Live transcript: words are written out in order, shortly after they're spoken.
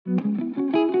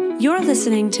You're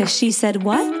listening to She Said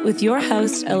What with your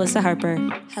host, Alyssa Harper.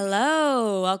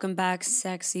 Hello, welcome back,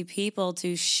 sexy people,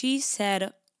 to She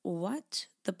Said What,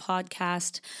 the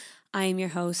podcast. I am your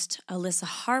host, Alyssa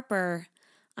Harper.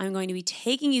 I'm going to be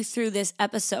taking you through this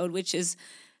episode, which is,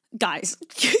 guys,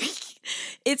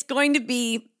 it's going to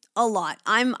be a lot.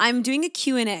 I'm doing a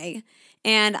Q&A,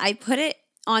 and I put it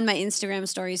on my Instagram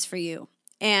stories for you.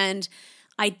 And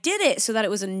I did it so that it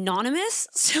was anonymous,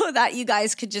 so that you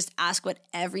guys could just ask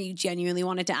whatever you genuinely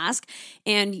wanted to ask.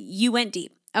 And you went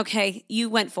deep, okay? You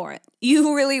went for it.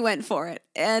 You really went for it.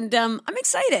 And I'm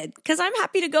excited because I'm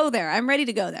happy to go there. I'm ready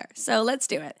to go there. So let's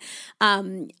do it.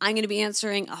 I'm going to be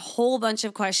answering a whole bunch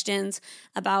of questions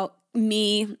about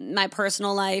me, my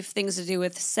personal life, things to do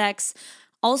with sex.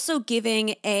 Also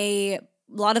giving a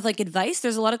lot of advice.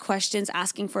 There's a lot of questions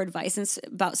asking for advice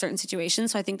about certain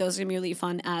situations. So I think those are going to be really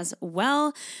fun as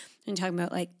well. I'm talking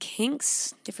about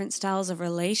kinks, different styles of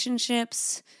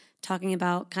relationships, talking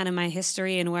about kind of my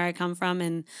history and where I come from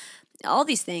and all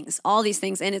these things.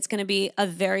 And it's going to be a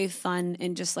very fun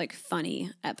and just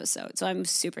funny episode. So I'm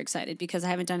super excited because I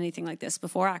haven't done anything like this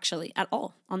before actually at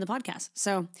all on the podcast.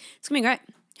 So it's going to be great.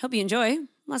 Hope you enjoy.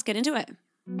 Let's get into it.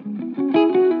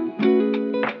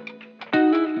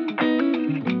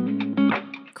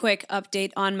 Quick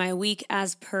update on my week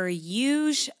as per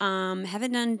usual.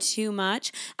 Haven't done too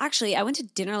much. Actually, I went to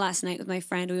dinner last night with my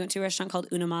friend. We went to a restaurant called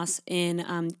Unamas in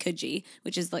Coogee,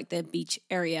 which is the beach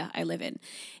area I live in.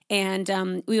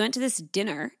 And we went to this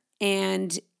dinner,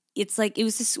 and it's it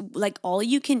was this all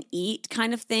you can eat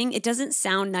kind of thing. It doesn't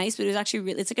sound nice, but it was actually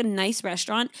really, it's a nice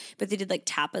restaurant, but they did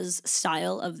tapas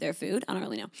style of their food. I don't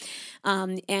really know.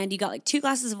 And you got 2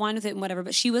 glasses of wine with it and whatever,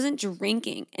 but she wasn't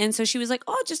drinking. And so she was like,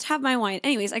 oh, just have my wine.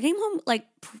 Anyways, I came home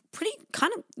pretty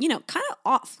kind of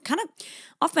off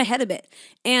my head a bit.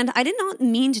 And I did not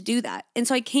mean to do that. And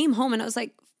so I came home and I was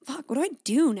like, fuck, what do I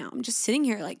do now? I'm just sitting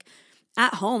here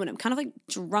at home and I'm kind of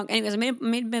drunk. Anyways, I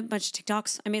made a bunch of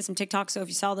TikToks. I made some TikToks, so if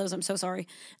you saw those, I'm so sorry.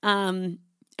 And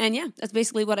yeah, that's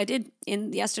basically what I did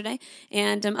in yesterday.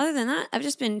 And other than that, I've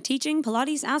just been teaching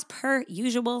Pilates as per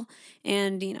usual,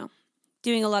 and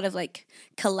doing a lot of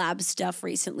collab stuff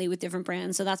recently with different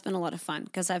brands. So that's been a lot of fun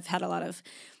because I've had a lot of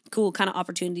cool kind of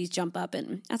opportunities jump up,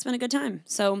 and that's been a good time.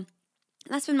 So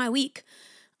that's been my week.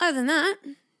 Other than that,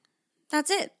 that's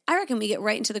it. I reckon we get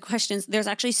right into the questions. There's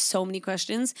actually so many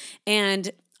questions, and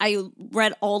I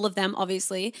read all of them,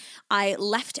 obviously. I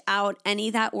left out any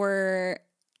that were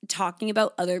talking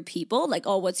about other people,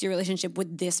 oh, what's your relationship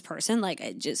with this person?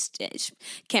 I just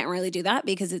can't really do that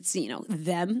because it's,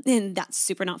 them, and that's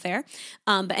super not fair.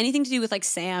 But anything to do with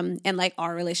Sam and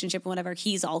our relationship and whatever,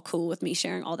 he's all cool with me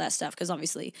sharing all that stuff because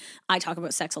obviously I talk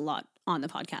about sex a lot on the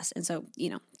podcast. And so,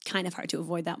 kind of hard to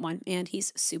avoid that one. And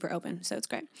he's super open. So it's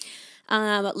great.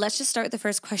 Let's just start with the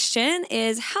first question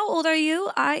is, how old are you?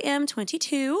 I am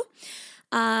 22.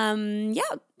 Yeah,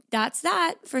 that's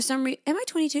that. For some reason, am I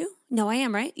 22? No, I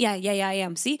am, right? Yeah, I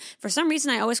am. See, for some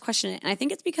reason, I always question it. And I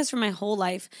think it's because for my whole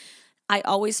life, I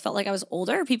always felt like I was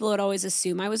older. People would always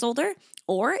assume I was older.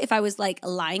 Or if I was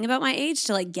lying about my age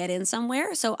to get in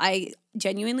somewhere. So I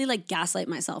genuinely gaslight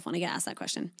myself when I get asked that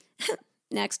question.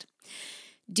 Next.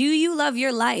 Do you love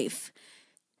your life?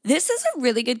 This is a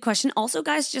really good question. Also,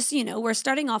 guys, just, we're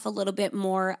starting off a little bit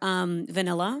more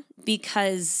vanilla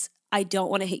because I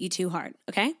don't want to hit you too hard,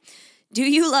 okay? Do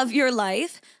you love your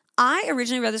life? I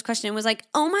originally read this question and was like,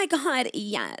 oh my God,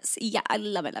 yes. Yeah, I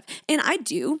love it. And I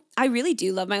do. I really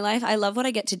do love my life. I love what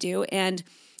I get to do. And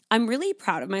I'm really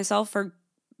proud of myself for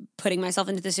putting myself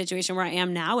into the situation where I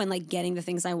am now and getting the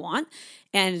things I want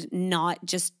and not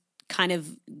just kind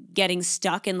of getting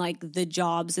stuck in the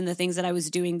jobs and the things that I was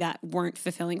doing that weren't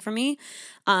fulfilling for me.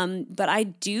 But I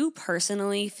do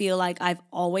personally feel like I've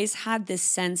always had this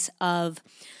sense of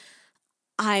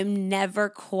I'm never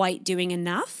quite doing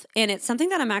enough. And it's something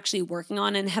that I'm actually working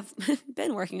on and have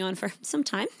been working on for some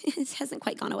time. It hasn't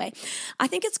quite gone away. I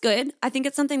think it's good. I think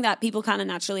it's something that people kind of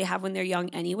naturally have when they're young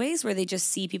anyways, where they just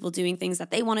see people doing things that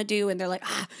they want to do. And they're like,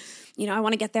 I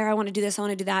want to get there. I want to do this. I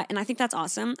want to do that. And I think that's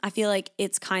awesome. I feel like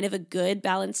it's kind of a good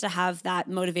balance to have that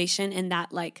motivation and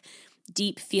that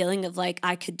deep feeling of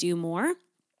I could do more.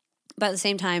 But at the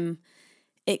same time,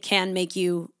 it can make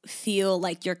you feel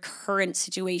like your current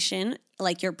situation,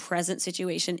 your present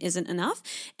situation isn't enough.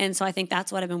 And so I think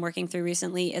that's what I've been working through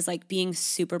recently is being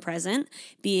super present,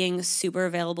 being super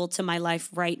available to my life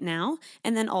right now,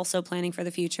 and then also planning for the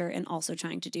future and also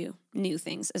trying to do new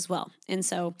things as well. And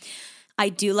so I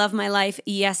do love my life.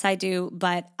 Yes, I do.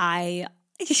 But I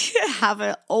have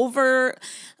an over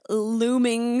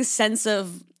looming sense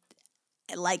of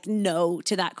no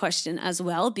to that question as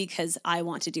well because I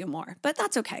want to do more. But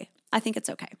that's okay. I think it's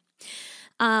okay.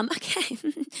 Okay.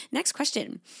 Next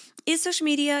question. Is social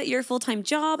media your full-time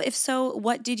job? If so,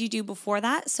 what did you do before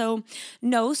that? So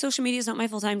no, social media is not my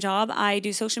full-time job. I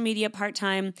do social media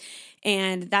part-time,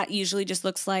 and that usually just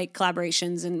looks like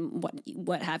collaborations and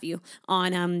what have you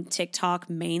on TikTok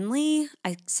mainly.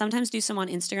 I sometimes do some on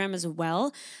Instagram as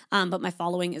well, but my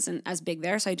following isn't as big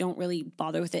there, so I don't really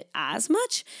bother with it as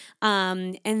much.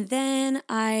 And then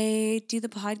I do the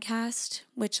podcast,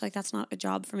 which like that's not a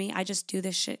job for me. I just do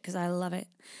this shit because I love it.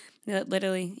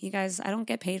 Literally, you guys, I don't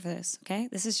get paid for this, okay?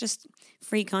 This is just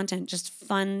free content, just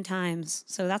fun times.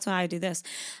 So that's why I do this.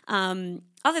 Other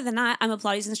than that, I'm a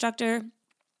Pilates instructor.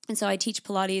 And so I teach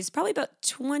Pilates probably about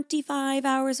 25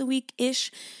 hours a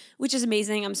week-ish, which is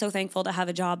amazing. I'm so thankful to have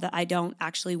a job that I don't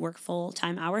actually work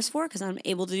full-time hours for because I'm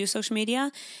able to do social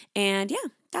media. And yeah,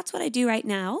 that's what I do right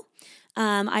now.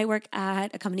 I work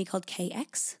at a company called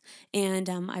KX, and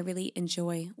I really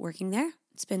enjoy working there.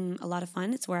 It's been a lot of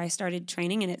fun. It's where I started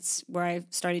training, and it's where I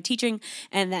started teaching,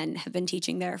 and then have been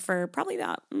teaching there for probably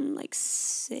about like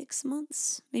 6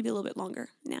 months, maybe a little bit longer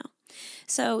now.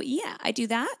 So yeah, I do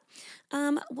that.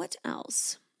 What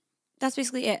else? That's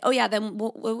basically it. Oh yeah, then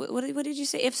what did you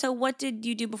say? If so, what did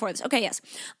you do before this? Okay, yes.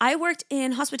 I worked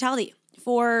in hospitality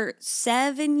for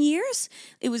 7 years.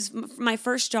 It was my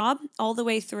first job all the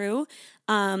way through.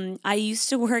 I used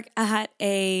to work at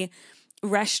a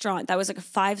restaurant that was like a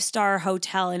 5-star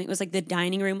hotel, and it was like the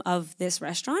dining room of this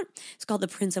restaurant. It's called the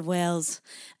Prince of Wales,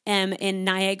 in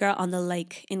Niagara on the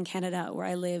Lake in Canada, where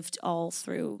I lived all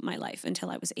through my life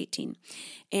until I was 18.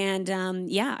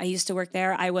 And yeah, I used to work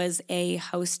there. I was a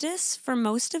hostess for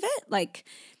most of it. Like,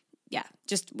 yeah,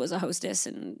 just was a hostess,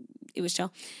 and it was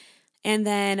chill. And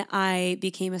then I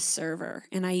became a server,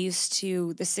 and I used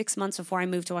to, the 6 months before I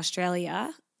moved to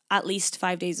Australia, at least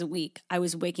 5 days a week, I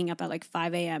was waking up at like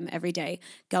 5 a.m. every day,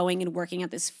 going and working at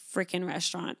this freaking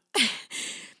restaurant,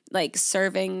 like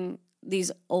serving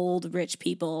these old rich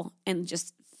people and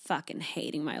just fucking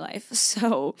hating my life.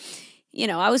 So, you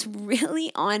know, I was really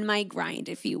on my grind,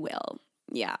 if you will.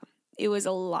 Yeah, it was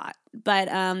a lot, but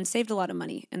saved a lot of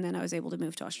money. And then I was able to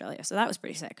move to Australia. So that was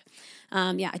pretty sick.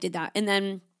 Yeah, I did that. And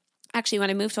then actually, when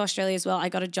I moved to Australia as well, I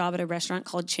got a job at a restaurant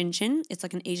called Chin Chin. It's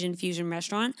like an Asian fusion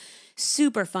restaurant.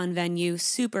 Super fun venue,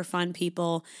 super fun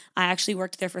people. I actually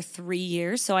worked there for 3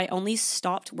 years. So I only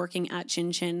stopped working at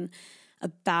Chin Chin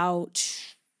about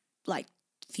like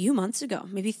a few months ago,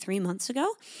 maybe 3 months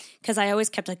ago, because I always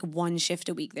kept like one shift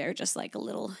a week there, just like a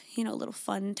little, you know, a little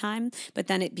fun time. But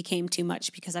then it became too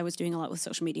much because I was doing a lot with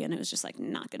social media, and it was just like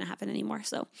not going to happen anymore.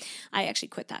 So I actually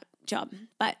quit that job.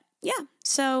 But yeah,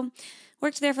 so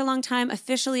worked there for a long time.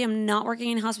 Officially, I'm not working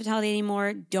in hospitality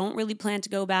anymore. Don't really plan to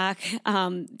go back.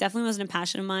 Definitely wasn't a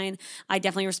passion of mine. I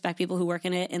definitely respect people who work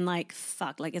in it, and like,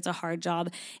 fuck, like it's a hard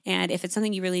job. And if it's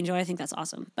something you really enjoy, I think that's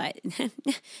awesome. But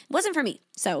it wasn't for me.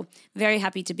 So very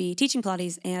happy to be teaching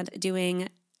Pilates and doing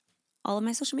all of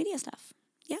my social media stuff.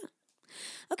 Yeah.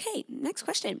 Okay, next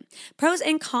question. Pros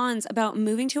and cons about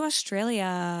moving to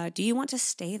Australia. Do you want to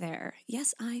stay there?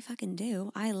 Yes, I fucking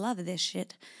do. I love this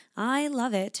shit. I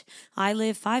love it. I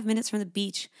live 5 minutes from the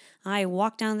beach. I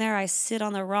walk down there, I sit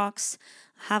on the rocks,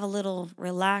 have a little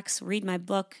relax, read my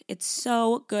book. It's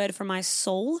so good for my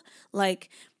soul. Like,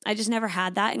 I just never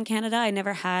had that in Canada. I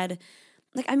never had,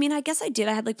 like, I mean, I guess I did.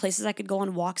 I had like places I could go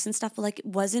on walks and stuff, but like it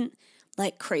wasn't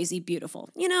like crazy beautiful.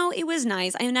 You know, it was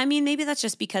nice. And I mean, maybe that's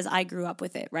just because I grew up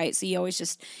with it, right? So you always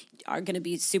just are going to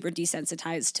be super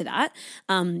desensitized to that.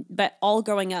 But all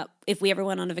growing up, if we ever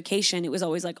went on a vacation, it was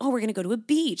always like, oh, we're going to go to a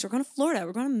beach. We're going to Florida.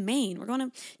 We're going to Maine. We're going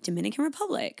to Dominican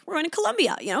Republic. We're going to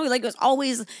Colombia. You know, like it was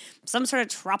always some sort of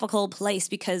tropical place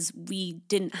because we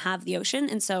didn't have the ocean.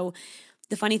 And so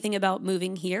the funny thing about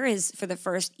moving here is for the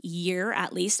first year,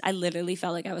 at least, I literally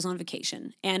felt like I was on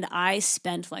vacation. And I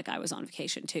spent like I was on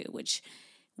vacation too, which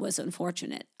was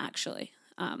unfortunate, actually.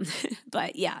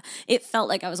 But yeah, it felt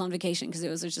like I was on vacation because it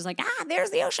was just like, there's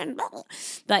the ocean.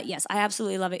 But yes, I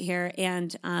absolutely love it here,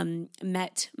 and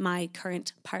met my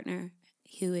current partner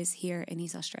who is here, and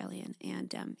he's Australian,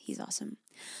 and he's awesome.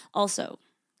 Also,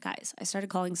 guys, I started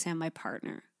calling Sam my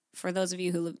partner. For those of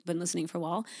you who have been listening for a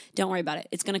while, don't worry about it.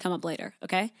 It's going to come up later,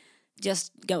 okay?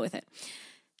 Just go with it.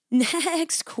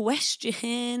 Next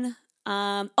question.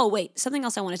 Oh, wait, something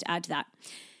else I wanted to add to that.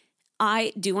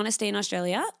 I do want to stay in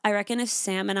Australia. I reckon if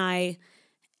Sam and I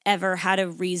ever had a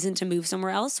reason to move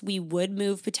somewhere else, we would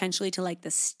move potentially to like the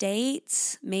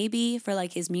States, maybe for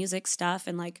like his music stuff.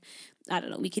 And like, I don't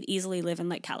know, we could easily live in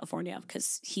like California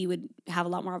because he would have a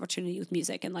lot more opportunity with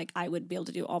music, and like I would be able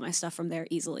to do all my stuff from there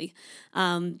easily.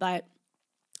 But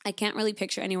I can't really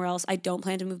picture anywhere else. I don't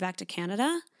plan to move back to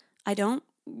Canada. I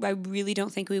really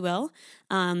don't think we will.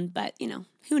 But you know,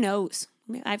 who knows?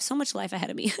 I have so much life ahead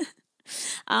of me.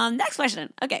 Next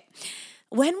question. Okay.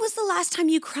 When was the last time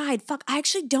you cried? Fuck, I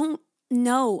actually don't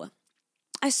know.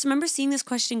 I just remember seeing this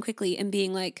question quickly and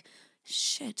being like,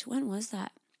 shit, when was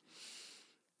that?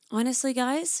 Honestly,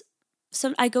 guys,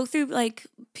 so I go through like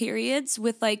periods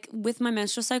with my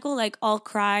menstrual cycle, like I'll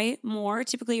cry more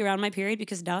typically around my period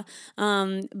because duh.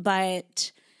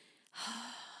 But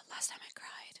last time I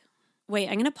cried. Wait,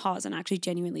 I'm going to pause and actually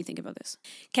genuinely think about this.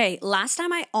 Okay, last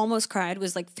time I almost cried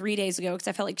was like 3 days ago because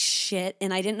I felt like shit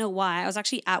and I didn't know why. I was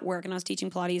actually at work and I was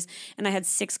teaching Pilates and I had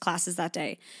 6 classes that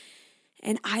day.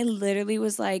 And I literally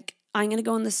was like, I'm going to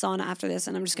go in the sauna after this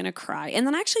and I'm just going to cry. And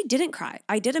then I actually didn't cry.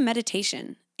 I did a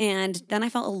meditation and then I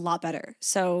felt a lot better.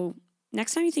 So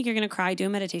next time you think you're going to cry, do a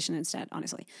meditation instead,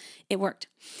 honestly. It worked.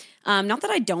 Not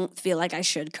that I don't feel like I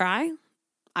should cry.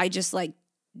 I just like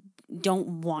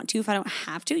don't want to if I don't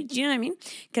have to. Do you know what I mean?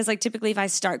 Because like typically if I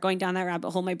start going down that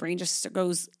rabbit hole, my brain just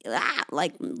goes,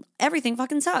 like everything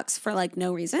fucking sucks for like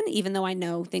no reason, even though I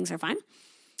know things are fine.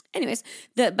 Anyways,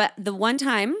 but the one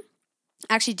time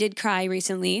I actually did cry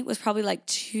recently was probably like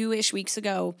 2-ish weeks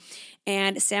ago.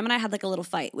 And Sam and I had like a little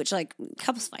fight, which like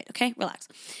couples fight. Okay, relax.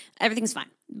 Everything's fine.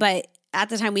 But at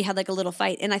the time we had like a little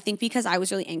fight. And I think because I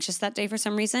was really anxious that day for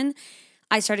some reason,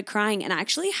 I started crying and I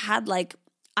actually had like,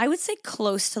 I would say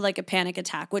close to like a panic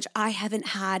attack, which I haven't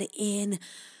had in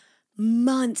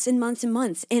months and months and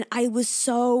months. And I was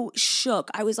so shook.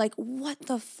 I was like, what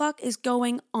the fuck is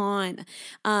going on?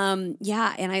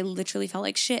 Yeah. And I literally felt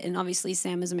like shit. And obviously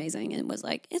Sam is amazing and was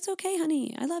like, it's okay,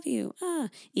 honey. I love you.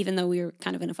 Even though we were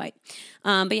kind of in a fight.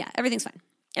 But yeah, everything's fine.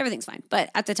 Everything's fine.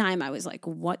 But at the time I was like,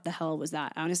 what the hell was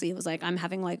that? Honestly, it was like, I'm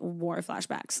having like war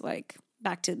flashbacks, like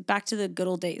back to the good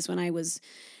old days when I was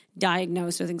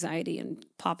diagnosed with anxiety and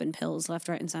popping pills left,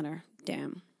 right, and center.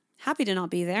 Damn. Happy to not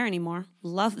be there anymore.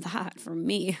 Love that for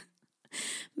me.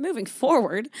 Moving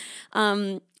forward,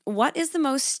 what is the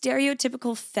most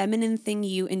stereotypical feminine thing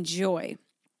you enjoy?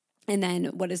 And then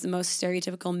what is the most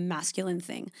stereotypical masculine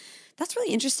thing? That's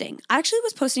really interesting. I actually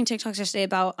was posting TikToks yesterday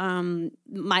about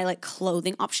my like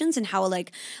clothing options and how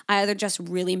like I either just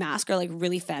really mask or like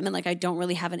really femme and like I don't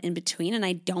really have an in between and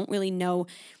I don't really know.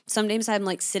 Sometimes I'm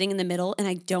like sitting in the middle and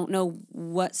I don't know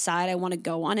what side I want to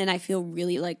go on and I feel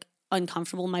really like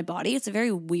uncomfortable in my body. It's a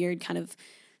very weird kind of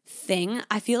thing.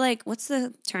 I feel like, what's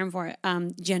the term for it?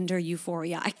 Gender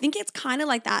euphoria. I think it's kind of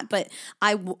like that, but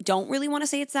I don't really want to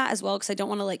say it's that as well because I don't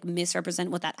want to like misrepresent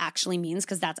what that actually means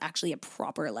because that's actually a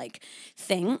proper like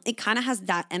thing. It kind of has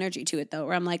that energy to it though,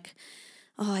 where I'm like,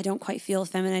 oh, I don't quite feel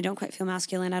feminine. I don't quite feel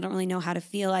masculine. I don't really know how to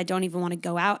feel. I don't even want to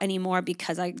go out anymore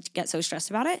because I get so stressed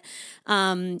about it.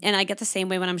 And I get the same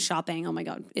way when I'm shopping. Oh my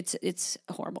God, it's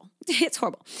horrible. It's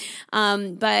horrible.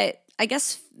 But I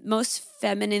guess most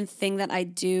feminine thing that I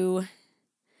do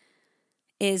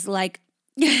is like,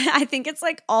 I think it's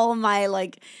like all my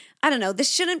like, I don't know,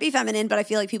 this shouldn't be feminine, but I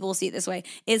feel like people will see it this way,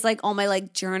 is like all my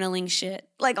like journaling shit,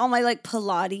 like all my like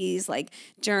Pilates, like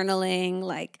journaling,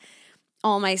 like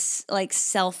all my like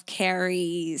self-care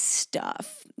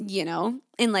stuff, you know,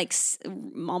 and like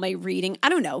all my reading. I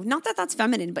don't know. Not that that's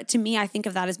feminine, but to me, I think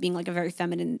of that as being like a very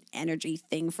feminine energy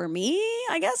thing for me,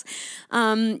 I guess.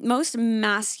 Most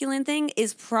masculine thing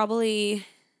is probably,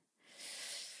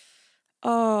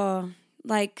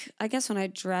 like, I guess when I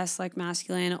dress like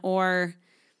masculine or,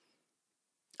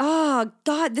 oh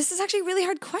God, this is actually a really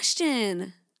hard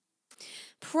question.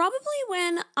 Probably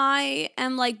when I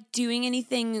am like doing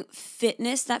anything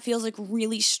fitness that feels like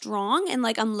really strong and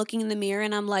like I'm looking in the mirror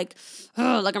and I'm like,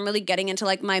 oh, like I'm really getting into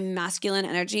like my masculine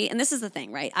energy. And this is the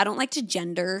thing, right? I don't like to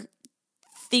gender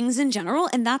things in general.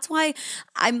 And that's why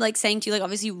I'm like saying to you, like,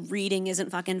 obviously reading isn't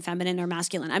fucking feminine or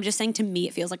masculine. I'm just saying to me,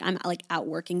 it feels like I'm like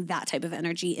outworking that type of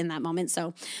energy in that moment.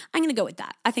 So I'm going to go with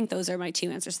that. I think those are my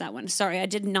 2 answers to that one. Sorry, I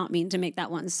did not mean to make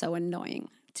that one so annoying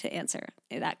to answer.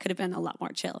 That could have been a lot more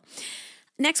chill.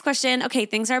 Next question. Okay,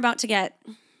 things are about to get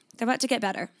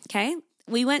better. Okay.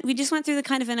 We just went through the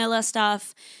kind of vanilla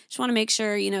stuff. Just want to make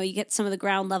sure, you know, you get some of the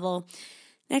ground level.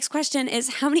 Next question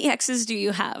is, how many exes do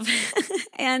you have?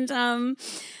 And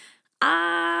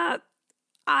I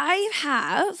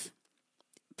have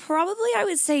probably, I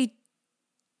would say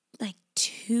like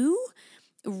 2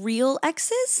 real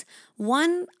exes.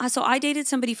 One, so I dated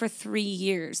somebody for 3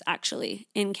 years actually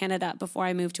in Canada before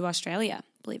I moved to Australia,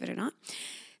 believe it or not.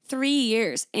 3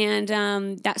 years. And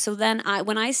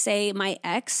when I say my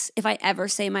ex, if I ever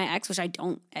say my ex, which I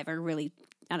don't ever really,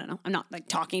 I don't know, I'm not like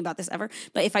talking about this ever,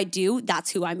 but if I do,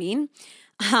 that's who I mean.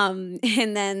 And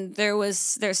then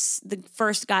there's the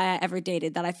first guy I ever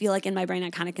dated that I feel like in my brain I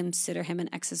kind of consider him an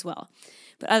ex as well.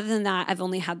 But other than that, I've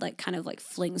only had like kind of like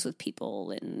flings with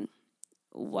people and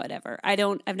whatever.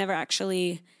 I've never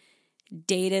actually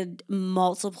dated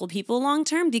multiple people long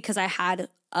term because I had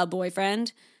a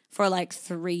boyfriend for like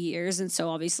 3 years. And so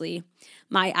obviously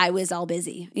I was all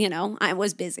busy, I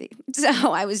was busy.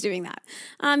 So I was doing that.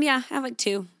 Yeah, I have like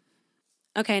 2.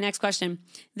 Okay, next question.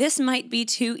 This might be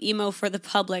too emo for the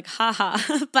public, haha,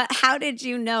 but how did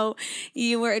you know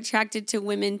you were attracted to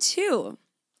women too?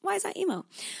 Why is that emo?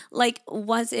 Like,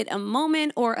 was it a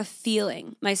moment or a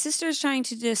feeling? My sister's trying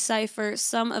to decipher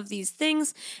some of these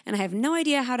things, and I have no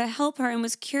idea how to help her and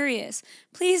was curious.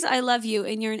 Please, I love you,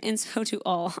 and you're an inspo to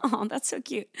all. Oh, that's so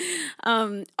cute.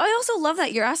 I also love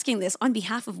that you're asking this on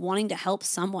behalf of wanting to help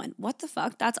someone. What the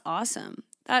fuck? That's awesome.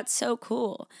 That's so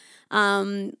cool.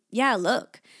 Yeah,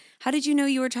 look, how did you know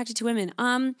you were attracted to women?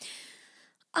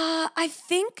 I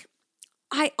think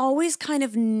I always kind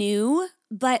of knew,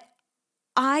 but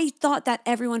I thought that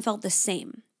everyone felt the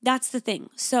same. That's the thing.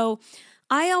 So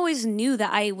I always knew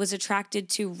that I was attracted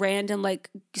to random, like,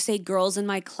 say, girls in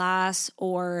my class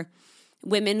or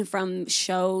women from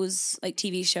shows, like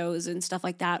TV shows and stuff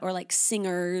like that, or like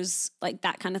singers, like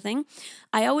that kind of thing.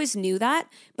 I always knew that,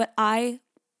 but I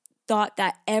thought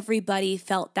that everybody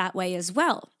felt that way as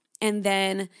well. And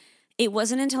then it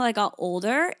wasn't until I got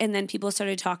older and then people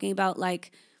started talking about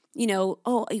like,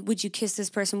 oh, would you kiss this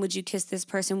person? Would you kiss this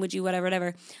person? Would you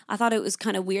whatever. I thought it was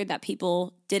kind of weird that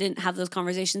people didn't have those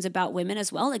conversations about women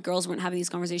as well. Like girls weren't having these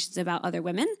conversations about other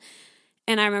women.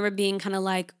 And I remember being kind of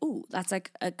like, ooh, that's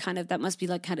like a kind of, that must be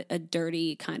like kind of a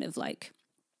dirty kind of like,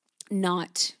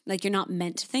 not like you're not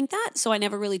meant to think that. So I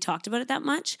never really talked about it that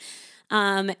much.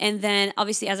 And then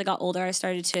obviously as I got older, I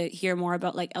started to hear more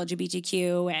about like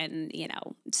LGBTQ and,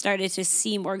 started to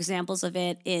see more examples of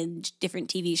it in different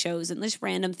TV shows and just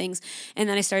random things. And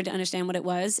then I started to understand what it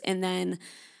was. And then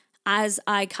as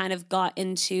I kind of got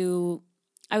into,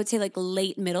 I would say like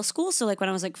late middle school. So like when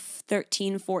I was like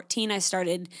 13, 14, I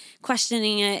started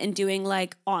questioning it and doing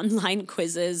like online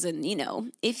quizzes and,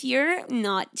 if you're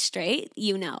not straight,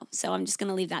 So I'm just going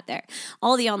to leave that there.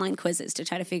 All the online quizzes to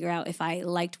try to figure out if I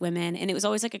liked women. And it was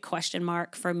always like a question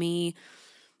mark for me.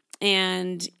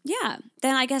 And yeah,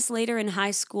 then I guess later in high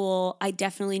school, I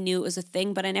definitely knew it was a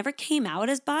thing, but I never came out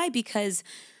as bi because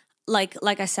like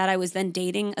I said, I was then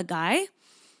dating a guy.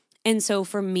 And so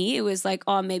for me, it was like,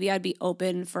 oh, maybe I'd be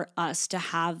open for us to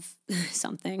have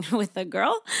something with a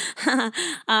girl.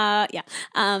 Yeah.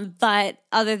 But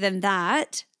other than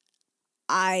that,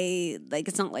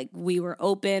 it's not like we were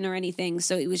open or anything.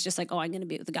 So it was just like, oh, I'm going to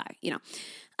be with a guy,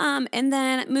 and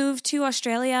then moved to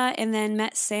Australia and then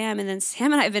met Sam. And then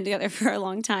Sam and I have been together for a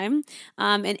long time.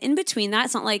 And in between that,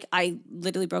 it's not like I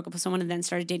literally broke up with someone and then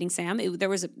started dating Sam. There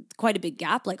was quite a big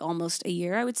gap, like almost a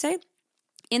year, I would say.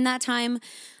 In that time,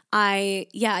 I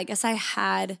guess I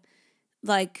had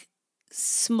like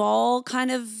small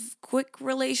kind of quick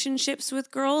relationships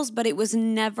with girls, but it was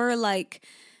never like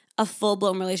a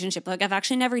full-blown relationship. Like I've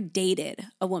actually never dated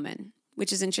a woman,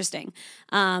 which is interesting.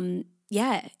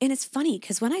 Yeah. And it's funny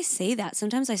because when I say that,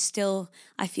 sometimes I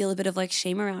feel a bit of like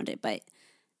shame around it, but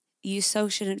you so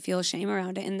shouldn't feel shame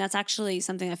around it. And that's actually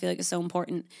something I feel like is so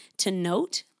important to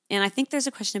note. And I think there's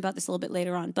a question about this a little bit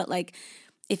later on, but like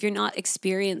if you're not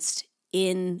experienced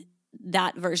in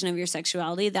that version of your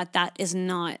sexuality, that is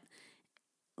not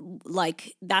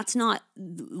like, that's not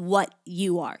what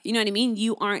you are. You know what I mean?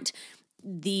 You aren't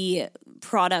the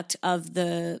product of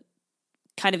the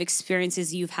kind of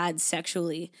experiences you've had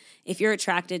sexually. If you're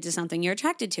attracted to something, you're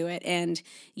attracted to it. And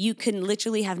you can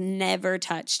literally have never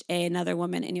touched another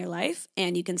woman in your life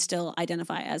and you can still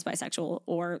identify as bisexual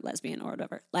or lesbian or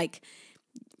whatever. Like,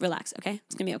 relax, okay?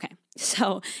 It's gonna be okay.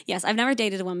 So yes, I've never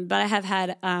dated a woman, but I have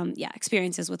had,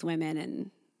 experiences with women and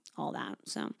all that.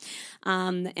 So,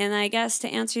 and I guess to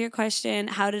answer your question,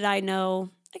 how did I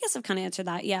know? I guess I've kind of answered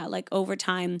that. Yeah, like over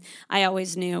time, I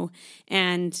always knew.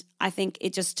 And I think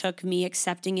it just took me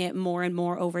accepting it more and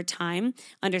more over time,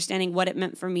 understanding what it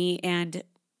meant for me and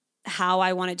how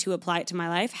I wanted to apply it to my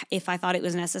life. If I thought it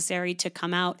was necessary to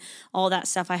come out, all that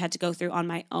stuff I had to go through on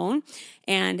my own.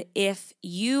 And if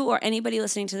you or anybody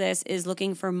listening to this is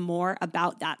looking for more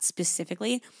about that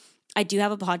specifically, I do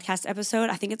have a podcast episode.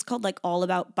 I think it's called like All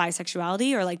About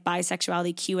Bisexuality or like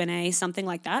Bisexuality Q&A, something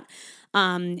like that.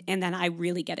 And then I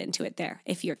really get into it there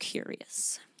if you're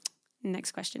curious.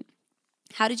 Next question.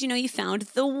 How did you know you found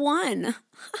the one?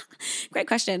 Great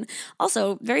question.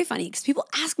 Also, very funny because people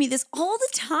ask me this all the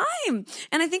time.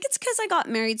 And I think it's because I got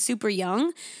married super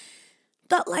young.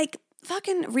 But like,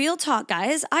 fucking real talk,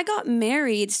 guys. I got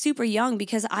married super young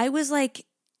because I was like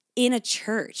in a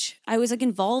church. I was like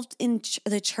involved in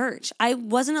the church. I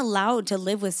wasn't allowed to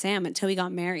live with Sam until we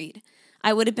got married.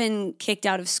 I would have been kicked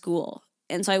out of school.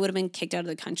 And so I would have been kicked out of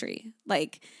the country.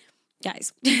 Like,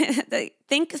 guys.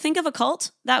 Think of a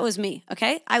cult. That was me.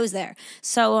 Okay. I was there.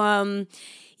 So,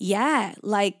 yeah,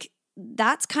 like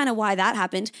that's kind of why that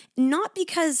happened. Not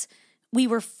because we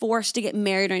were forced to get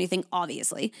married or anything,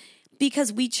 obviously,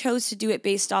 because we chose to do it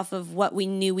based off of what we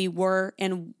knew we were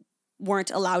and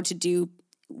weren't allowed to do,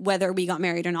 whether we got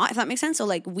married or not, if that makes sense. So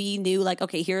like we knew like,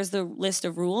 okay, here's the list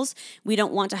of rules. We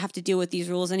don't want to have to deal with these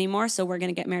rules anymore. So we're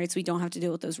going to get married so we don't have to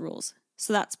deal with those rules.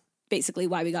 So that's basically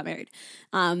why we got married.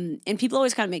 And people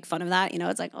always kind of make fun of that. You know,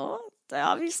 it's like, oh,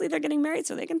 obviously they're getting married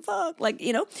so they can fuck. Like,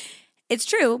 you know, it's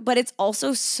true, but it's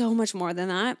also so much more than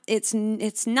that. It's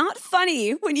not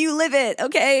funny when you live it,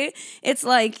 okay? It's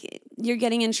like you're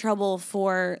getting in trouble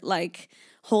for like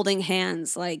holding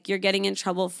hands. Like you're getting in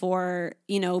trouble for,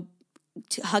 you know,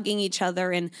 hugging each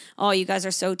other and, oh, you guys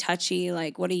are so touchy.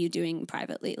 Like, what are you doing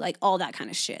privately? Like all that kind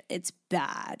of shit. It's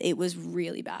bad. It was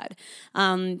really bad.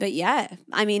 But yeah,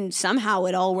 I mean, somehow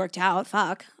it all worked out.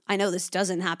 Fuck. I know this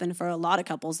doesn't happen for a lot of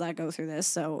couples that go through this.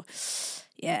 So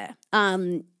yeah.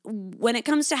 When it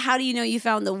comes to how do you know you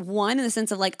found the one, in the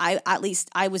sense of like, I was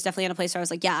definitely in a place where I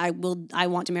was like, yeah, I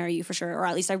want to marry you for sure. Or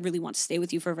at least I really want to stay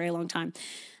with you for a very long time.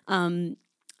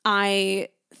 I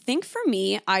think for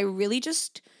me, I really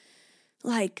just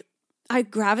like, I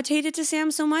gravitated to Sam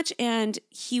so much, and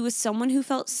he was someone who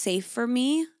felt safe for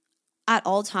me at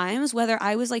all times, whether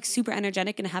I was like super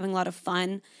energetic and having a lot of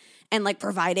fun and like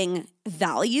providing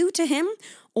value to him,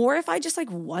 or if I just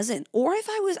like wasn't, or if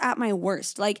I was at my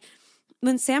worst. Like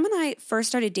when Sam and I first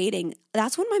started dating,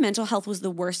 that's when my mental health was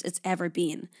the worst it's ever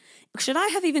been. Should I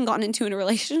have even gotten into a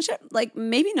relationship? Like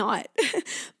maybe not,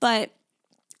 but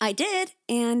I did.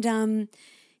 And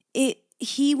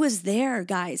he was there,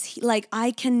 guys. Like I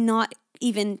cannot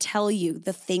even tell you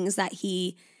the things that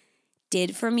he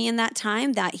did for me in that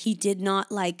time that he did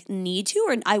not like need to,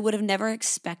 or I would have never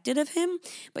expected of him,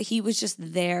 but he was just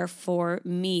there for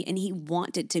me and he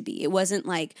wanted to be. It wasn't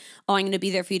like, oh, I'm going to be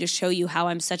there for you to show you how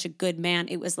I'm such a good man.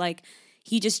 It was like,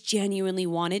 he just genuinely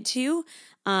wanted to.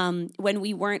 When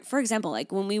we weren't, for example,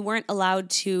 like when we weren't allowed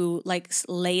to like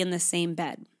lay in the same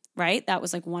bed, right? That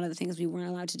was like one of the things we weren't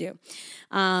allowed to do.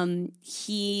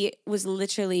 He was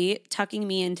literally tucking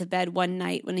me into bed one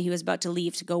night when he was about to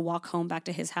leave to go walk home back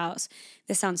to his house.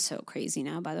 This sounds so crazy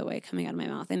now, by the way, coming out of my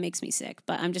mouth. It makes me sick,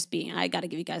 but I got to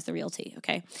give you guys the real tea,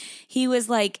 okay? He was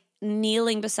like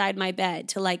kneeling beside my bed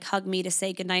to like hug me, to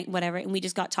say goodnight, whatever. And we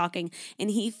just got talking and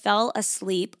he fell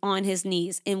asleep on his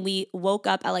knees and we woke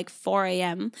up at like 4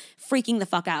 a.m. freaking the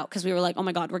fuck out because we were like, oh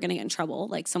my God, we're going to get in trouble.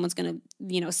 Like someone's going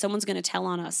to tell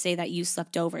on us, say that you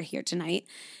slept over here tonight.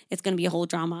 It's going to be a whole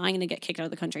drama. I'm going to get kicked out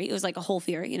of the country. It was like a whole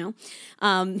fear, you know?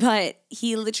 But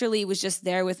he literally was just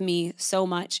there with me so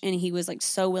much and he was like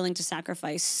so willing to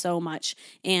sacrifice so much.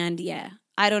 And yeah,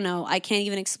 I don't know. I can't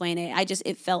even explain it.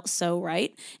 It felt so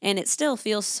right. And it still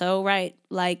feels so right.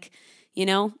 Like, you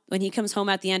know, when he comes home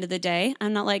at the end of the day,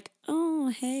 I'm not like, oh,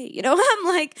 hey, you know, I'm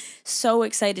like so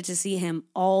excited to see him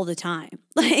all the time.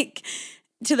 Like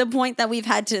to the point that we've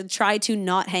had to try to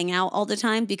not hang out all the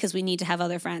time because we need to have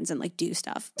other friends and like do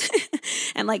stuff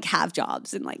and like have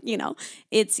jobs and like, you know,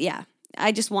 yeah.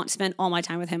 I just want to spend all my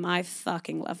time with him. I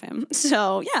fucking love him.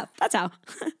 So yeah, that's how.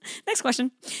 Next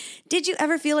question. Did you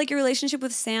ever feel like your relationship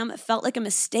with Sam felt like a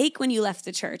mistake when you left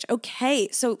the church? Okay,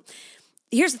 so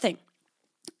here's the thing.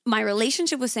 My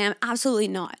relationship with Sam, absolutely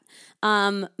not.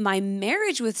 My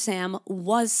marriage with Sam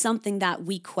was something that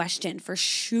we questioned for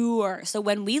sure. So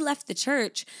when we left the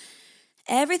church,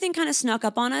 everything kind of snuck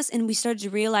up on us and we started to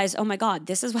realize, oh my God,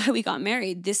 this is why we got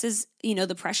married. This is, you know,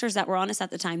 the pressures that were on us at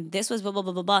the time. This was blah, blah,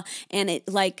 blah, blah, blah. And it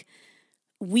like,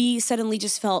 we suddenly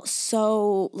just felt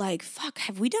so like, fuck,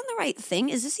 have we done the right thing?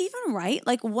 Is this even right?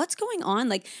 Like, what's going on?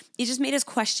 Like, it just made us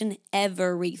question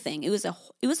everything. It was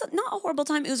not a horrible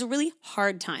time. It was a really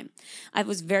hard time. I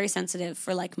was very sensitive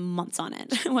for like months on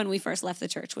end when we first left the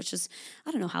church, which is,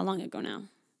 I don't know how long ago now.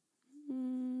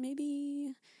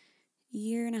 Maybe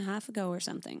year and a half ago or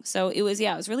something. So it was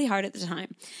really hard at the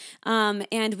time.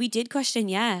 And we did question,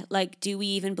 like, do we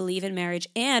even believe in marriage?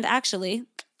 And actually,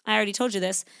 I already told you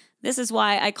this is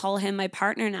why I call him my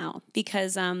partner now,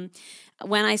 because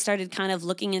when I started kind of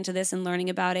looking into this and learning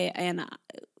about it and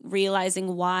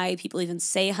realizing why people even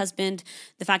say husband,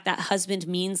 the fact that husband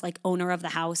means like owner of the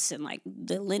house and like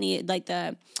the lineage, like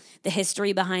the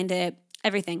history behind it,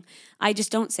 everything. I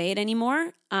just don't say it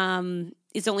anymore.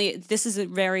 This is a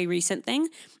very recent thing.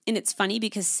 And it's funny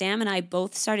because Sam and I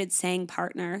both started saying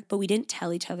partner, but we didn't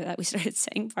tell each other that we started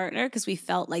saying partner because we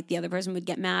felt like the other person would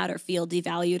get mad or feel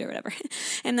devalued or whatever.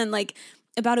 And then like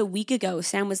about a week ago,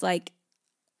 Sam was like,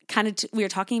 we were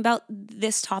talking about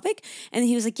this topic and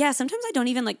he was like, yeah, sometimes I don't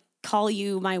even like call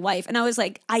you my wife. And I was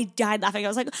like, I died laughing. I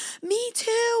was like, me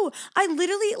too. I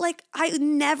literally, like, I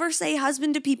never say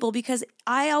husband to people because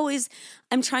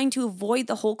I'm trying to avoid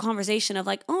the whole conversation of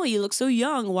like, oh, you look so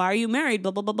young. Why are you married?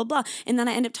 Blah, blah, blah, blah, blah. And then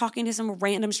I end up talking to some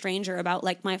random stranger about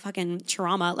like my fucking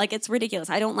trauma. Like, it's ridiculous.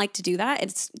 I don't like to do that.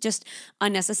 It's just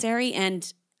unnecessary.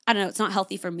 And I don't know, it's not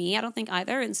healthy for me, I don't think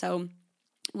either. And so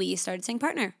we started saying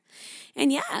partner.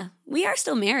 And yeah, we are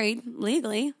still married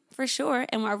legally for sure.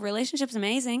 And our relationship's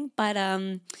amazing. But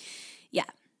yeah.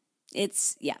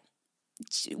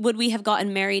 Would we have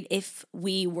gotten married if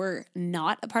we were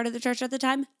not a part of the church at the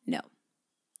time? No.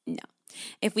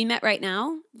 If we met right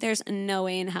now, there's no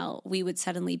way in hell we would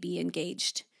suddenly be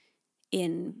engaged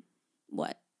in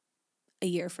a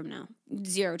year from now.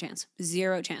 Zero chance.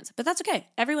 But that's okay.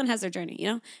 Everyone has their journey, you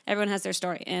know? Everyone has their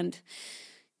story. And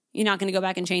you're not going to go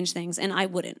back and change things. And I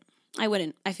wouldn't. I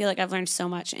feel like I've learned so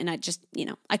much. And I just,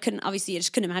 I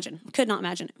just couldn't imagine. Could not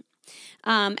imagine it.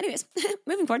 Anyways,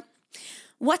 moving forward.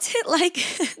 What's it like?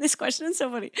 This question is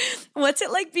so funny. What's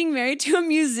it like being married to a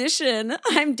musician?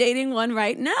 I'm dating one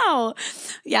right now.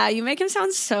 Yeah, you make him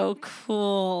sound so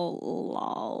cool.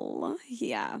 Lol.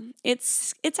 Yeah,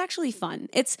 it's actually fun.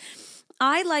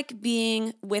 I like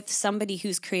being with somebody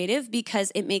who's creative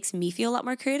because it makes me feel a lot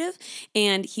more creative,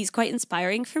 and he's quite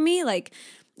inspiring for me. Like,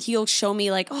 he'll show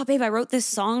me like, oh, babe, I wrote this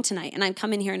song tonight, and I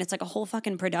come in here and it's like a whole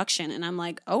fucking production, and I'm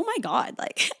like, oh my God,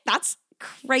 like that's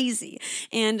crazy.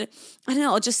 And I don't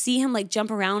know, I'll just see him like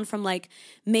jump around from like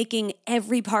making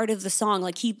every part of the song.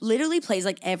 Like, he literally plays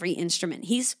like every instrument.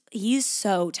 He's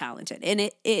so talented, and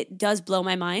it does blow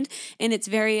my mind, and it's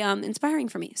very inspiring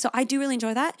for me. So I do really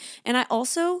enjoy that. And I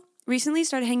also recently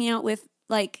started hanging out with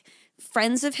like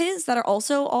friends of his that are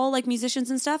also all like musicians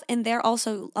and stuff, and they're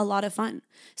also a lot of fun.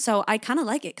 So I kind of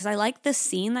like it because I like the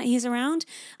scene that he's around.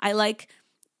 I like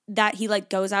that he like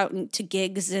goes out to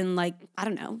gigs and like, I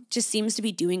don't know, just seems to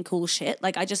be doing cool shit.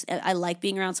 Like, I like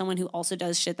being around someone who also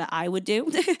does shit that I would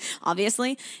do.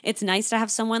 Obviously, it's nice to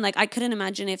have someone like, I couldn't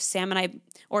imagine if Sam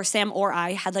or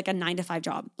I had like a 9-to-5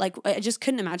 job. Like, I just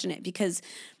couldn't imagine it because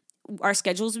our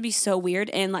schedules would be so weird.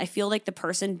 And I feel like the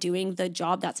person doing the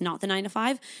job that's not the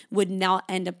 9-to-5 would not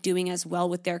end up doing as well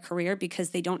with their career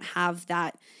because they don't have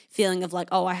that feeling of like,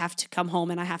 oh, I have to come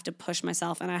home and I have to push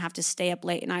myself and I have to stay up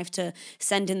late and I have to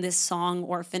send in this song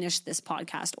or finish this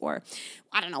podcast or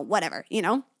I don't know, whatever,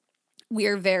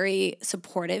 We're very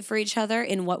supportive for each other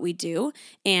in what we do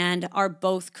and are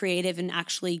both creative and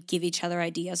actually give each other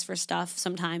ideas for stuff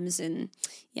sometimes. And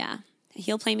yeah,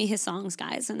 he'll play me his songs,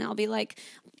 guys, and I'll be like,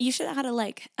 you should add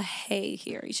a hey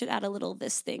here. You should add a little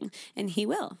this thing. And he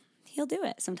will. He'll do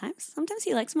it sometimes. Sometimes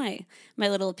he likes my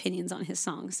little opinions on his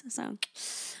songs. So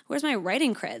where's my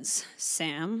writing creds,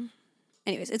 Sam?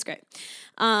 Anyways, it's great.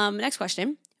 Next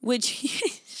question.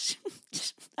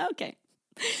 Okay.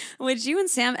 Would you and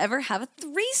Sam ever have a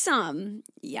threesome?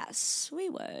 Yes, we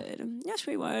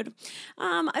would.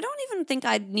 I don't even think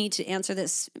I'd need to answer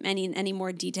this any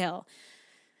more detail.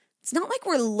 It's not like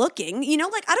we're looking, like,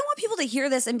 I don't want people to hear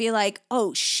this and be like,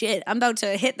 oh shit, I'm about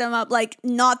to hit them up. Like,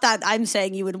 not that I'm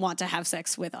saying you would want to have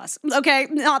sex with us. Okay.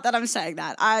 Not that I'm saying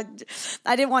that. I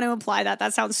didn't want to imply that.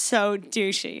 That sounds so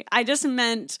douchey. I just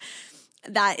meant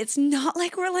that it's not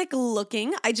like we're like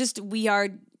looking. We are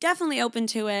definitely open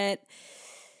to it.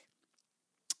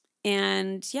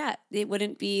 And yeah, it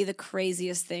wouldn't be the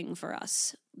craziest thing for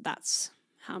us. That's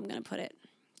how I'm going to put it.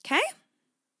 Okay.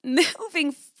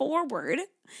 Moving forward.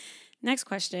 Next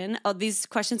question. Oh, these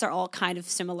questions are all kind of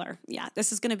similar. Yeah,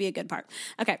 this is going to be a good part.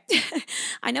 Okay.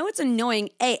 I know it's annoying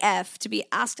AF to be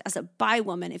asked as a bi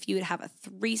woman if you would have a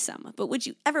threesome, but would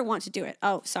you ever want to do it?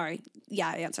 Oh, sorry. Yeah,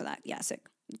 I answer that. Yeah, sick.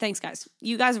 Thanks, guys.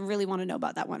 You guys really want to know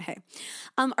about that one. Hey.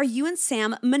 Are you and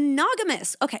Sam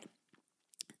monogamous? Okay.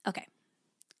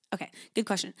 Good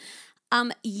question.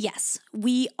 Yes,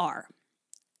 we are.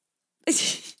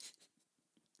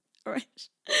 Right.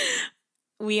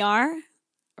 We are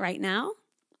right now.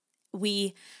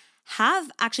 We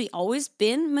have actually always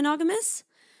been monogamous.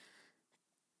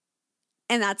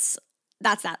 And that's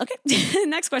that. Okay.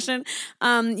 Next question.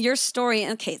 Your story.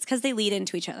 Okay. It's because they lead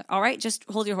into each other. All right. Just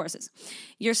hold your horses.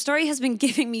 Your story has been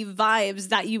giving me vibes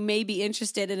that you may be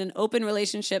interested in an open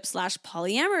relationship /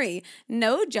 polyamory.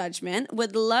 No judgment.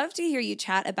 Would love to hear you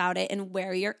chat about it and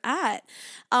where you're at.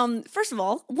 First of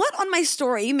all, what on my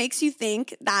story makes you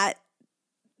think that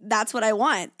that's what I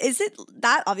want? Is it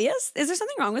that obvious? Is there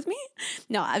something wrong with me?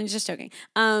 No, I'm just joking.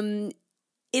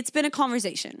 It's been a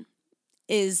conversation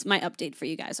is my update for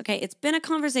you guys. Okay. It's been a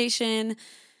conversation.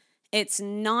 It's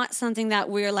not something that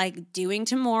we're like doing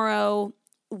tomorrow.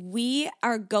 We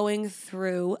are going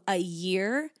through a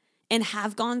year and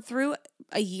have gone through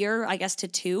a year, I guess, to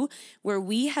 2, where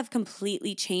we have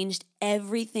completely changed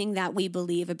everything that we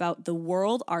believe about the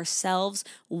world, ourselves,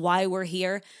 why we're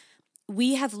here.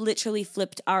 We have literally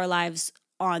flipped our lives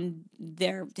on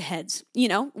their heads.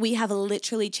 We have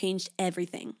literally changed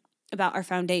everything about our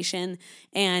foundation,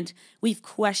 and we've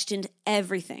questioned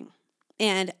everything.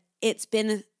 And it's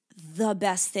been the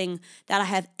best thing that I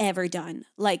have ever done.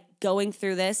 Like going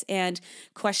through this and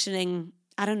questioning,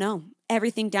 I don't know,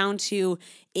 everything down to,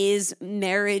 is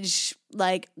marriage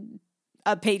like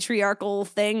a patriarchal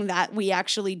thing that we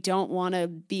actually don't want to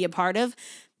be a part of?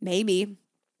 Maybe.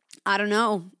 I don't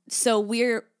know. So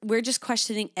we're just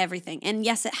questioning everything. And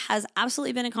yes, it has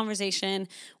absolutely been a conversation.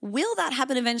 Will that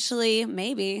happen eventually?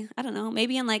 Maybe. I don't know.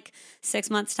 Maybe in like 6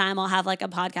 months' time, I'll have like a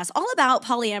podcast all about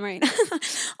polyamory,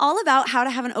 all about how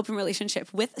to have an open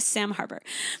relationship with Sam Harper.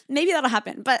 Maybe that'll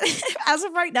happen. But as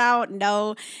of right now,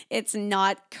 no, it's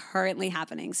not currently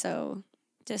happening. So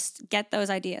just get those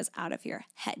ideas out of your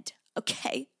head.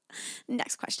 Okay.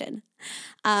 Next question.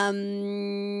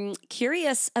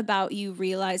 Curious about you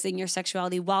realizing your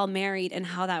sexuality while married and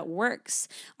how that works.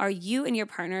 Are you and your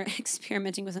partner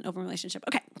experimenting with an open relationship?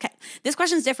 Okay. This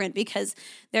question is different because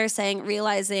they're saying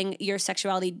realizing your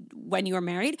sexuality when you were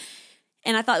married.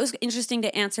 And I thought it was interesting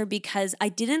to answer because I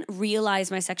didn't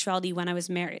realize my sexuality when I was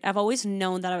married. I've always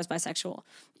known that I was bisexual,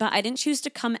 but I didn't choose to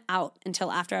come out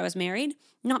until after I was married.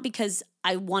 Not because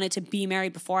I wanted to be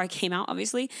married before I came out,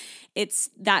 obviously.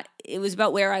 It's that it was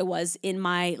about where I was in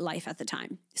my life at the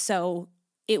time. So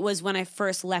it was when I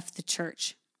first left the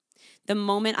church. The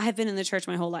moment I have been in the church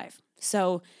my whole life.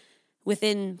 So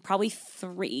within probably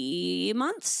 3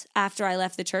 months after I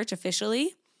left the church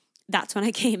officially, that's when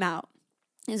I came out.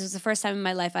 This was the first time in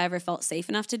my life I ever felt safe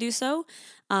enough to do so,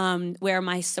 where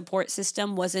my support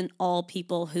system wasn't all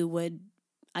people who would,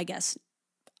 I guess,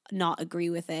 not agree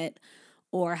with it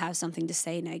or have something to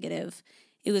say negative.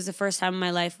 It was the first time in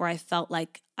my life where I felt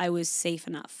like I was safe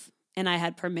enough and I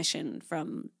had permission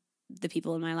from the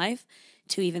people in my life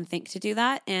to even think to do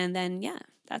that. And then,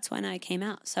 that's when I came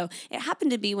out. So it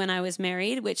happened to be when I was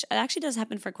married, which actually does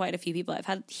happen for quite a few people. I've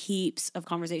had heaps of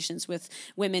conversations with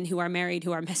women who are married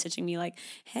who are messaging me like,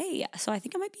 hey, so I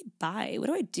think I might be bi. What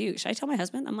do I do? Should I tell my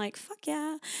husband? I'm like, fuck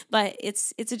yeah. But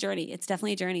it's a journey. It's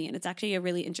definitely a journey. And it's actually a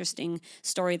really interesting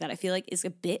story that I feel like is a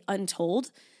bit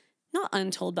untold. Not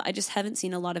untold, but I just haven't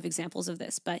seen a lot of examples of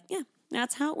this. But yeah,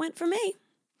 that's how it went for me.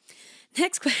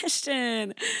 Next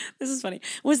question. This is funny.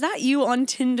 Was that you on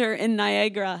Tinder in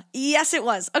Niagara? Yes, it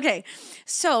was. Okay.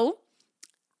 So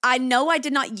I know I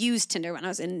did not use Tinder when I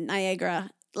was in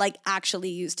Niagara, like actually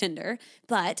use Tinder,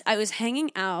 but I was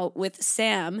hanging out with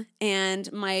Sam and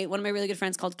one of my really good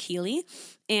friends called Keely,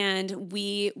 and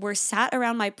we were sat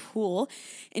around my pool,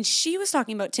 and she was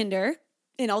talking about Tinder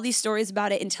and all these stories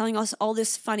about it and telling us all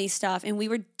this funny stuff, and we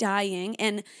were dying.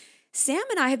 And Sam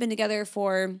and I have been together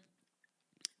for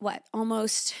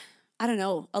almost, I don't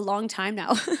know, a long time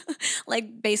now.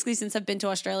 Like basically since I've been to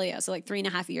Australia. So like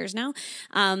 3.5 years now.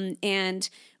 And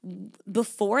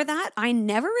before that, I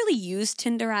never really used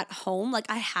Tinder at home. Like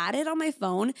I had it on my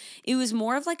phone. It was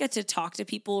more of like to talk to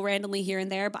people randomly here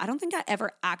and there, but I don't think I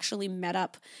ever actually met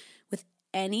up with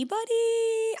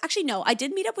anybody. Actually, no, I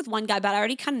did meet up with one guy, but I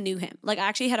already kind of knew him. Like I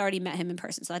actually had already met him in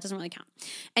person. So that doesn't really count.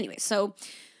 Anyway, so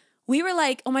we were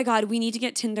like, oh my God, we need to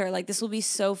get Tinder. Like, this will be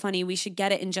so funny. We should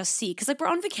get it and just see. Because, like, we're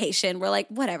on vacation. We're like,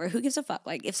 whatever. Who gives a fuck?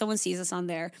 Like, if someone sees us on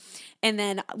there. And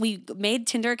then we made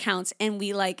Tinder accounts and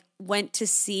we, like, went to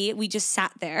see. We just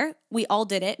sat there. We all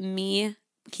did it. Me,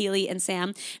 Keely, and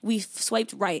Sam. We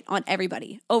swiped right on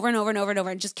everybody over and over and over and over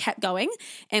and just kept going.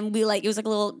 And we, like, it was like a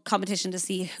little competition to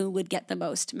see who would get the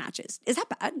most matches. Is that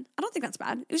bad? I don't think that's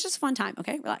bad. It was just a fun time.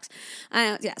 Okay, relax.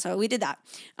 Yeah, so we did that.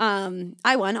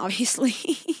 I won, obviously.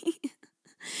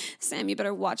 Sam, you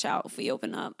better watch out if we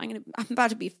open up. I'm about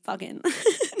to be fucking.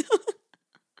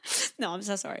 No, I'm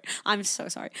so sorry. I'm so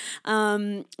sorry.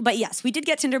 But yes, we did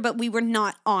get Tinder, but we were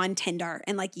not on Tinder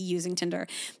and like using Tinder.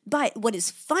 But what is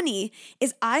funny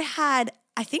is I had,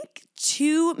 I think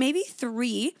 2, maybe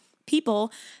 3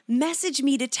 people message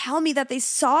me to tell me that they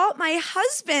saw my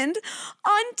husband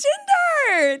on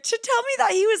Tinder to tell me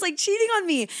that he was like cheating on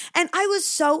me. And I was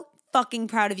so fucking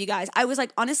proud of you guys. I was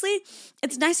like, honestly,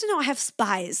 it's nice to know I have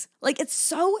spies. Like, it's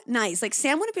so nice. Like,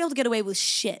 Sam wouldn't be able to get away with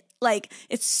shit. Like,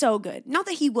 it's so good. Not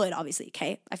that he would, obviously,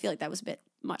 okay? I feel like that was a bit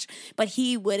much. But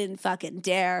he wouldn't fucking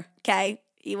dare, okay?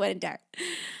 He wouldn't dare.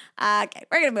 Okay,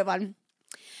 we're gonna move on.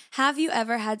 Have you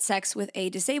ever had sex with a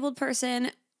disabled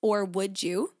person, or would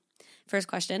you? First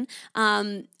question.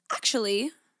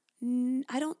 Actually,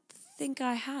 I don't think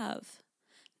I have.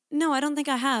 No, I don't think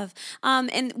I have.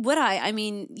 And would I? I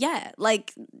mean, yeah,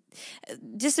 like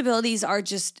disabilities are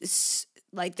just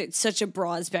like it's such a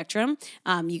broad spectrum.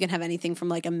 You can have anything from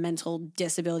like a mental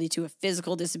disability to a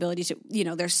physical disability to,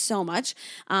 there's so much.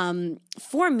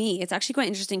 For me, it's actually quite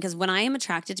interesting because when I am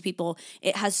attracted to people,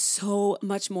 it has so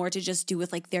much more to just do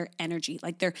with like their energy,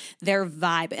 like their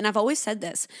vibe. And I've always said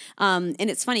this. And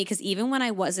it's funny because even when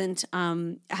I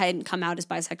hadn't come out as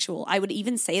bisexual, I would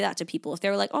even say that to people if they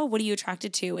were like, oh, what are you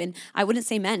attracted to? And I wouldn't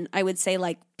say men. I would say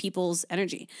like people's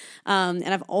energy. And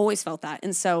I've always felt that.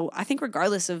 And so I think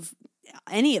regardless of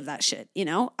any of that shit,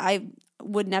 I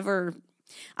would never,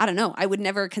 I don't know, I would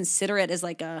never consider it as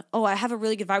like I have a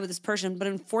really good vibe with this person, but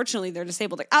unfortunately they're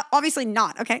disabled. Like, obviously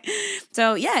not. Okay.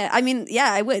 So yeah,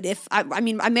 I would if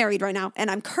I'm married right now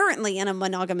and I'm currently in a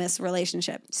monogamous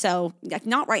relationship. So like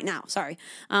not right now, sorry.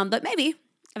 But maybe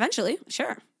eventually,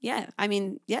 sure. Yeah.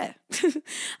 Yeah.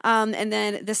 And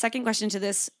then the second question to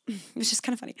this, which is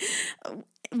kind of funny.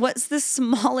 What's the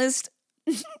smallest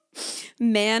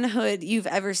manhood you've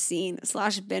ever seen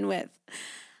 / been with?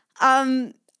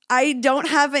 I don't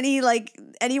have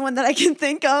anyone that I can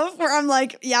think of where I'm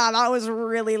like, yeah, that was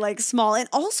really like small. And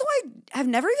also I have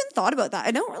never even thought about that.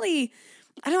 I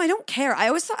don't care.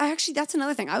 That's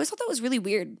another thing. I always thought that was really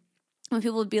weird when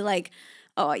people would be like,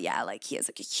 oh yeah, like he has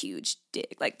like a huge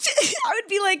dick. Like I would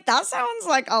be like, that sounds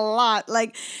like a lot.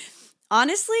 Like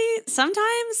honestly,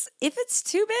 sometimes if it's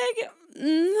too big,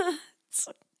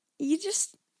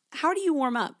 how do you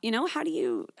warm up? How do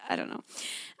you, I don't know.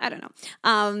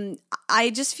 I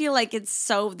just feel like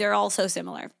they're all so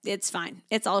similar. It's fine.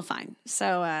 It's all fine.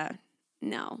 So,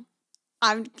 no,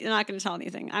 I'm not going to tell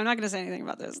anything. I'm not going to say anything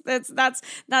about this.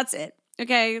 That's it.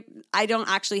 Okay. I don't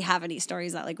actually have any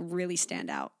stories that like really stand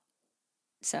out.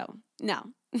 So no,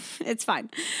 it's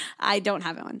fine. I don't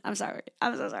have one. I'm sorry.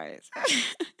 I'm so sorry.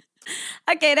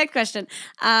 Okay, next question.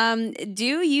 Do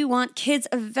you want kids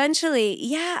eventually?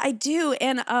 Yeah, I do.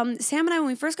 And Sam and I, when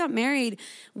we first got married,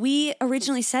 we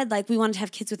originally said like we wanted to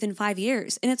have kids within 5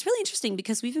 years. And it's really interesting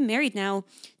because we've been married now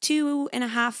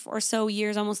 2.5 or so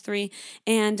years, almost 3.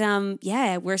 And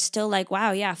we're still like,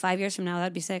 wow, yeah, 5 years from now,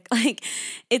 that'd be sick. Like,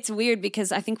 it's weird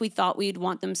because I think we thought we'd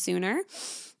want them sooner.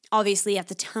 Obviously, at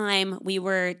the time, we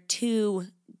were 2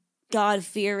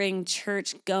 God-fearing,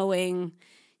 church-going,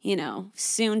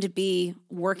 soon to be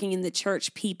working in the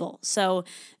church people. So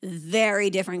very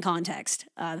different context,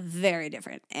 very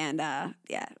different. And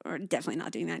we're definitely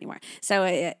not doing that anymore.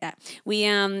 So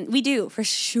we do for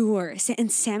sure. And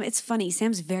Sam, it's funny.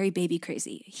 Sam's very baby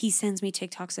crazy. He sends me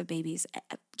TikToks of babies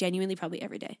genuinely probably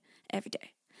every day.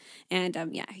 And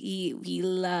he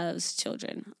loves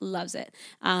children, loves it.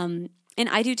 And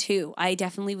I do too. I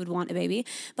definitely would want a baby,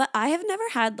 but I have never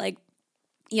had like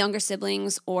younger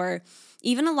siblings or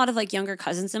even a lot of like younger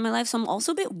cousins in my life. So I'm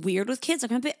also a bit weird with kids.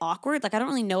 Like I'm a bit awkward. Like I don't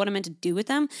really know what I'm meant to do with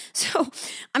them. So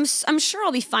I'm sure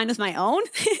I'll be fine with my own.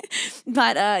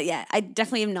 But I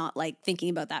definitely am not like thinking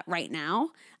about that right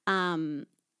now.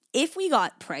 If we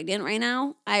got pregnant right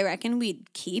now, I reckon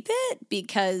we'd keep it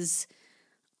because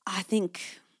I think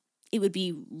it would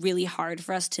be really hard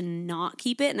for us to not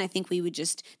keep it. And I think we would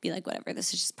just be like, whatever,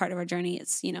 this is just part of our journey.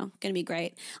 It's, going to be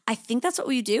great. I think that's what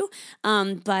we do.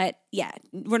 But yeah,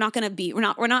 we're not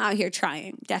out here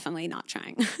trying. Definitely not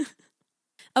trying.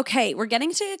 Okay. We're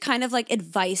getting to kind of like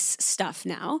advice stuff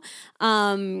now.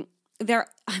 I'm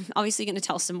obviously going to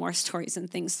tell some more stories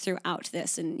and things throughout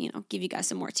this and, give you guys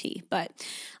some more tea, but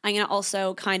I'm going to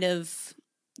also kind of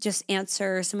just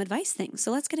answer some advice things.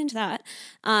 So let's get into that.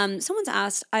 Someone's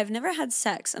asked, I've never had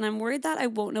sex and I'm worried that I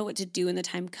won't know what to do when the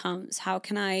time comes. What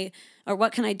can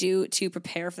I do to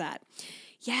prepare for that?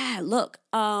 Yeah, look,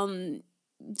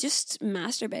 just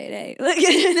masturbate,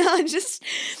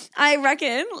 I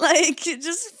reckon,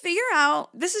 just figure out,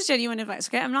 this is genuine advice,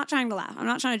 okay? I'm not trying to laugh. I'm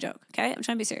not trying to joke, okay? I'm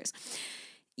trying to be serious.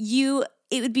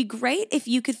 It would be great if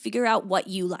you could figure out what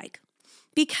you like,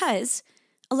 because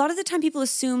a lot of the time people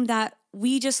assume that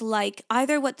we just like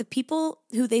either what the people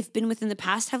who they've been with in the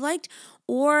past have liked,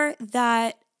 or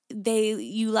that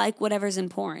you like whatever's in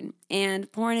porn. And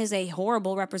porn is a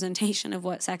horrible representation of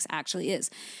what sex actually is.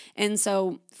 And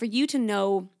so for you to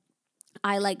know,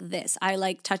 I like this, I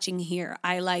like touching here,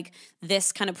 I like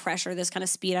this kind of pressure, this kind of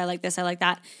speed, I like this, I like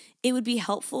that, it would be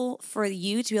helpful for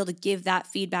you to be able to give that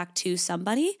feedback to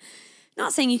somebody.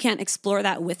 Not saying you can't explore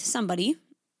that with somebody,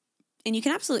 and you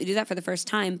can absolutely do that for the first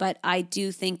time, but I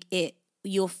do think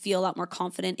you'll feel a lot more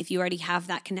confident if you already have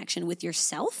that connection with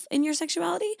yourself and your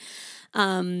sexuality.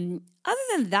 Other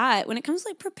than that, when it comes to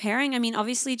like preparing,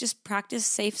 obviously just practice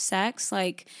safe sex,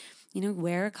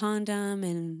 wear a condom.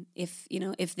 And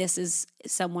if this is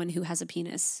someone who has a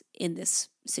penis in this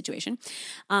situation,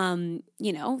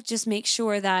 just make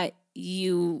sure that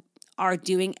you are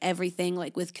doing everything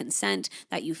like with consent,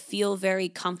 that you feel very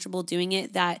comfortable doing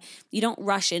it, that you don't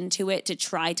rush into it to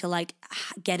try to like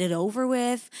get it over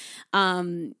with.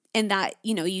 And that,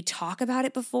 you talk about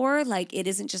it before, like it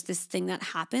isn't just this thing that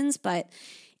happens, but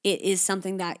it is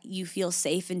something that you feel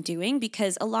safe in doing,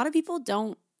 because a lot of people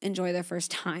don't enjoy their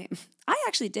first time. I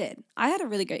actually did. I had a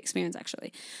really great experience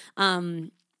actually.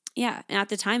 Yeah. And at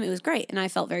the time it was great. And I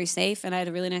felt very safe and I had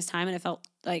a really nice time and I felt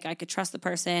like I could trust the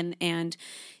person. And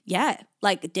yeah,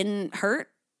 like it didn't hurt,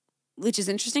 which is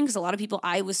interesting because a lot of people,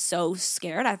 I was so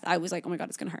scared. I was like, oh my God,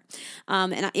 it's going to hurt.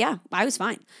 I was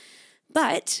fine.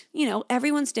 But,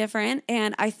 everyone's different.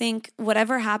 And I think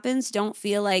whatever happens, don't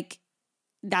feel like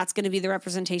that's going to be the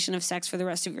representation of sex for the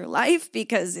rest of your life,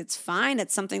 because it's fine.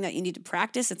 It's something that you need to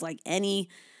practice. It's like any,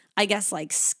 I guess,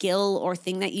 like skill or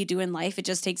thing that you do in life. It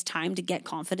just takes time to get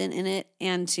confident in it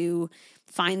and to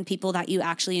find people that you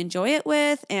actually enjoy it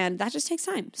with. And that just takes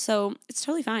time. So it's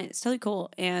totally fine. It's totally cool.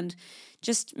 And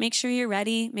just make sure you're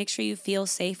ready. Make sure you feel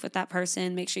safe with that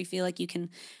person. Make sure you feel like you can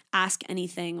ask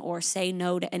anything or say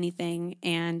no to anything.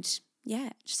 And yeah,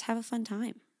 just have a fun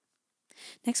time.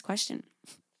 Next question.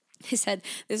 They said,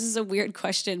 this is a weird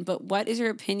question, but what is your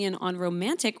opinion on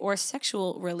romantic or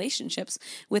sexual relationships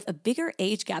with a bigger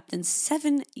age gap than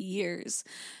 7 years?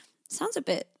 Sounds a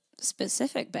bit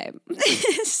specific, babe.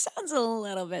 Sounds a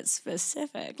little bit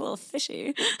specific, a little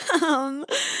fishy.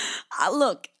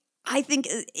 Look, I think,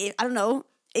 I don't know.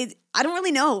 I don't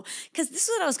really know, because this is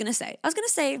what I was going to say. I was going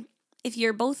to say, if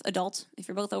you're both adults, if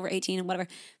you're both over 18 and whatever,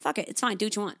 fuck it, it's fine, do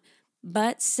what you want.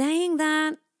 But saying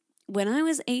that, when I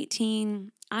was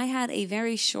 18, I had a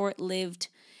very short-lived,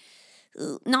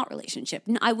 not relationship.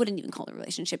 I wouldn't even call it a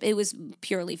relationship. It was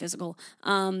purely physical.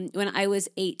 When I was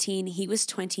 18, he was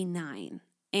 29.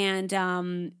 And,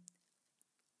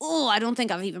 I don't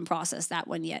think I've even processed that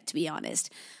one yet, to be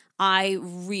honest. I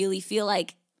really feel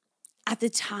like at the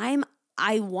time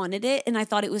I wanted it and I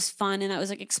thought it was fun and I was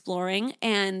like exploring.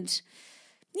 And,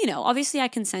 obviously I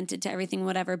consented to everything,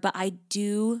 whatever, but I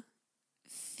do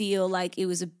feel like it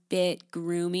was a bit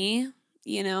groomy,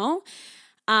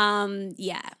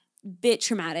 bit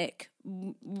traumatic.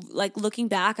 Like looking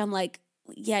back, I'm like,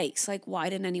 yikes, like why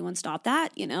didn't anyone stop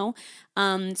that?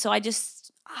 So I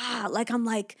just, I'm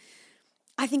like,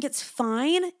 I think it's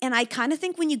fine. And I kind of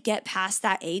think when you get past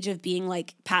that age of being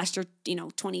like past your,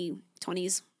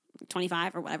 20s,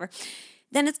 25 or whatever,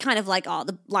 then it's kind of like,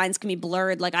 the lines can be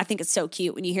blurred. Like, I think it's so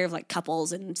cute when you hear of like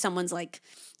couples and someone's like,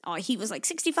 oh, he was like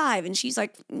 65 and she's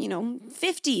like,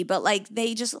 50, but like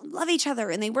they just love each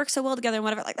other and they work so well together and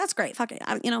whatever. Like, that's great. Fuck it.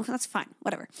 That's fine.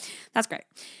 Whatever. That's great.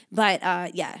 But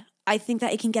I think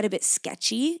that it can get a bit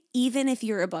sketchy even if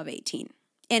you're above 18.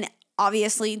 And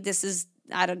obviously this is,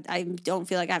 I don't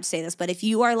feel like I have to say this, but if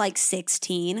you are like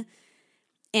 16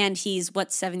 and he's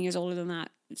 7 years older than that,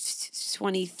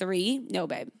 23, no,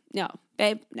 babe. No,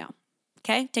 babe. No.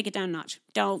 Okay. Take it down a notch.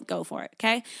 Don't go for it.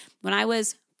 Okay. When I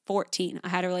was 14, I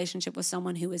had a relationship with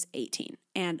someone who was 18,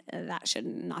 and that should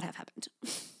not have happened.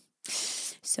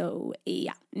 So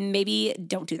yeah, maybe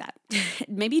don't do that.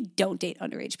 Maybe don't date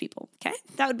underage people. Okay.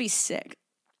 That would be sick.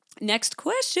 Next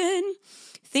question.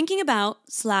 Thinking about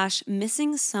 /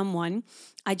 missing someone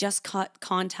I just cut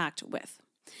contact with.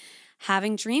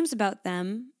 Having dreams about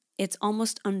them. It's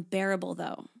almost unbearable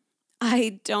though.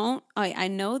 I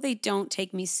know they don't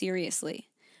take me seriously.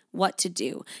 What to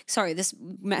do? Sorry, this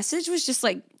message was just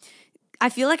like, I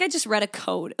feel like I just read a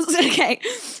code. Okay.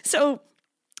 So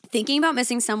thinking about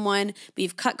missing someone, but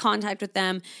you've cut contact with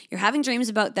them, you're having dreams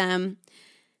about them,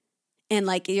 and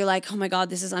like, you're like, oh my God,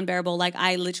 this is unbearable. Like,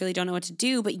 I literally don't know what to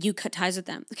do, but you cut ties with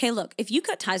them. Okay, look, if you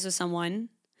cut ties with someone,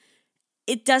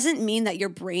 it doesn't mean that your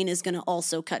brain is going to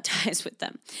also cut ties with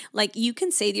them. Like, you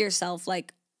can say to yourself,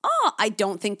 like, oh, I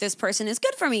don't think this person is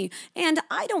good for me, and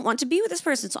I don't want to be with this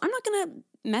person, so I'm not going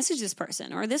to message this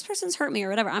person, or this person's hurt me or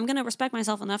whatever. I'm going to respect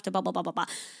myself enough to blah, blah, blah, blah, blah.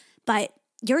 But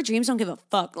your dreams don't give a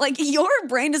fuck. Like, your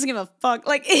brain doesn't give a fuck.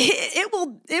 Like,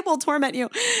 it will torment you.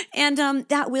 And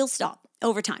that will stop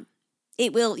over time.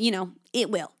 It will,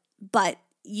 it will. But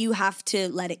you have to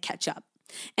let it catch up.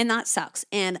 And that sucks.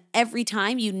 And every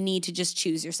time you need to just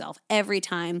choose yourself. Every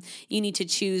time you need to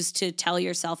choose to tell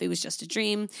yourself it was just a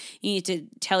dream. You need to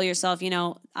tell yourself,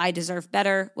 I deserve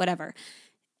better, whatever.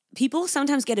 People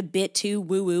sometimes get a bit too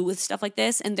woo-woo with stuff like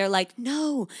this. And they're like,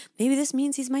 no, maybe this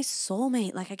means he's my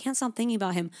soulmate. Like, I can't stop thinking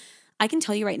about him. I can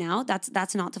tell you right now,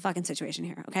 that's not the fucking situation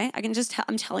here, okay?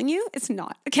 I'm telling you, it's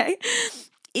not, okay?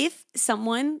 If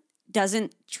someone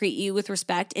doesn't treat you with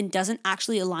respect and doesn't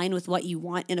actually align with what you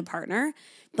want in a partner,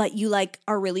 but you like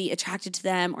are really attracted to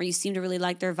them or you seem to really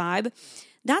like their vibe,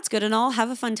 that's good and all. Have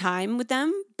a fun time with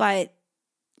them. But,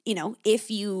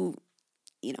 if you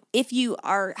if you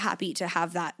are happy to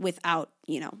have that without,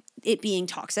 it being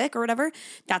toxic or whatever,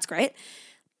 that's great.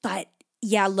 But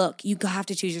yeah, look, you have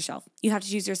to choose yourself. You have to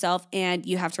choose yourself, and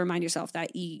you have to remind yourself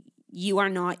that you are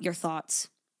not your thoughts.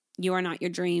 You are not your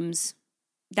dreams.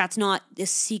 That's not the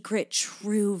secret,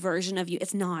 true version of you.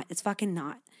 It's not. It's fucking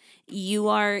not. You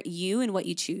are you and what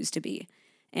you choose to be.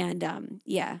 And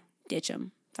ditch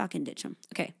them. Fucking ditch them.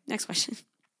 Okay, next question.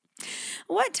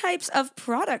 What types of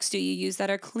products do you use that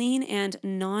are clean and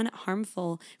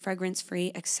non-harmful,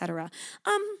 fragrance-free, etc.?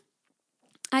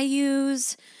 I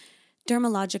use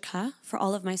Dermalogica for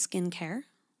all of my skincare.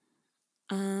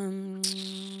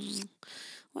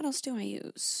 What else do I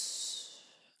use?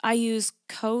 I use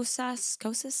Kosas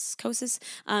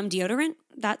deodorant.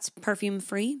 That's perfume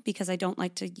free because I don't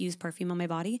like to use perfume on my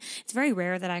body. It's very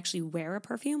rare that I actually wear a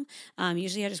perfume.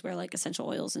 Usually I just wear like essential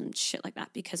oils and shit like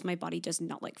that because my body does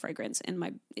not like fragrance,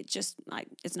 and it's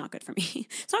not good for me.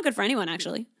 It's not good for anyone,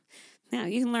 actually. Yeah,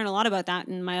 you can learn a lot about that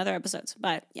in my other episodes,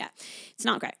 but yeah, it's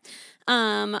not great.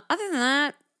 Other than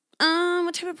that,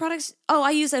 what type of products? Oh,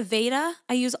 I use Aveda.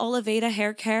 I use Oliveda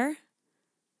hair care,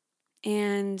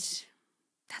 and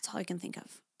that's all I can think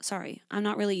of. Sorry, I'm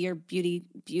not really your beauty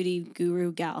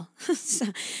guru gal, so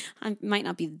I might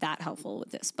not be that helpful with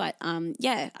this. But I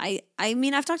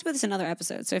mean, I've talked about this in other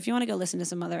episodes. So if you want to go listen to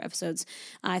some other episodes,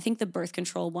 I think the birth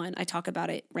control one, I talk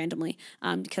about it randomly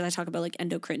because I talk about like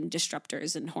endocrine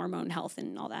disruptors and hormone health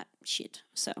and all that shit.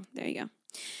 So there you go.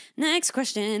 Next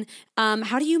question.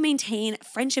 How do you maintain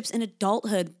friendships in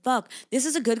adulthood? Fuck, this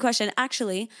is a good question.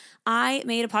 Actually, I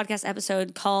made a podcast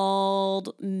episode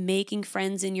called Making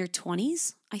Friends in Your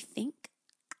 20s, I think.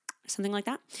 Something like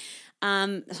that.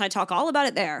 So I talk all about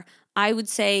it there. I would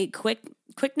say quick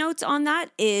notes on that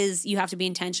is you have to be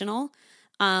intentional.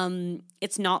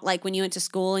 It's not like when you went to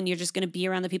school and you're just going to be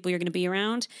around the people you're going to be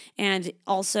around. And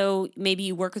also maybe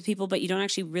you work with people, but you don't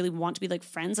actually really want to be like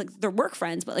friends. Like they're work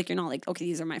friends, but like you're not like, okay,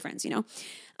 these are my friends, You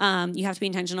have to be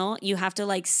intentional. You have to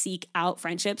like seek out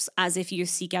friendships as if you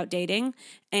seek out dating,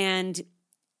 and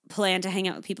plan to hang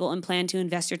out with people and plan to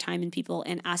invest your time in people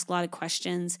and ask a lot of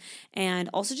questions, and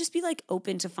also just be like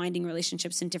open to finding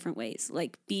relationships in different ways.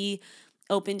 Like be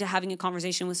open to having a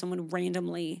conversation with someone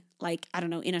randomly, like, I don't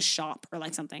know, in a shop or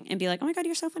like something, and be like, oh my God,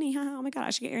 you're so funny. Oh my God, I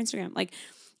should get your Instagram. Like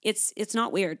it's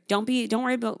not weird. Don't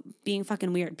worry about being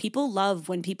fucking weird. People love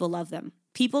when people love them.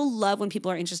 People love when people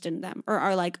are interested in them or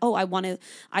are like, oh,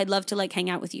 I'd love to like hang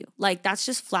out with you. Like that's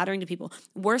just flattering to people.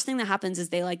 Worst thing that happens is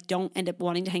they like don't end up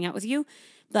wanting to hang out with you,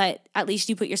 but at least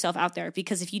you put yourself out there,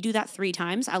 because if you do that 3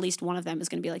 times, at least one of them is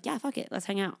going to be like, yeah, fuck it, let's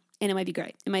hang out. And it might be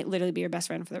great. It might literally be your best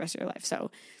friend for the rest of your life. So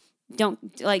don't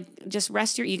just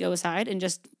rest your ego aside and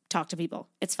just talk to people.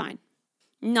 It's fine.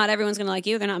 Not everyone's going to like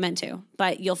you. They're not meant to,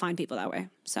 but you'll find people that way.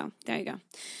 So there you go.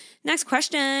 Next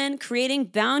question, creating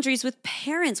boundaries with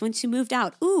parents once you moved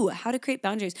out. Ooh, how to create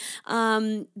boundaries.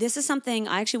 This is something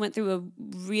I actually went through a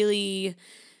really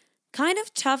kind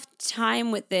of tough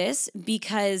time with this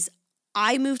because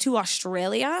I moved to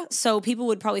Australia. So people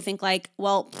would probably think like,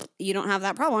 well, you don't have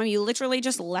that problem. You literally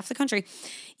just left the country.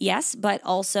 Yes, but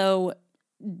also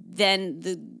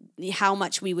then how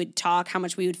much we would talk, how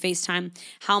much we would FaceTime,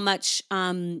 how much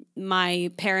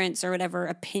my parents or whatever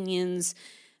opinions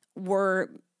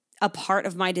were a part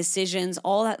of my decisions,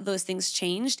 all those things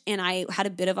changed. And I had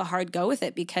a bit of a hard go with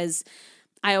it because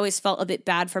I always felt a bit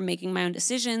bad for making my own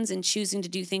decisions and choosing to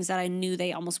do things that I knew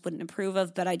they almost wouldn't approve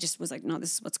of. But I just was like, no,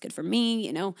 this is what's good for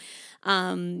me,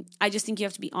 I just think you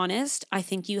have to be honest. I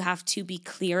think you have to be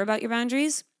clear about your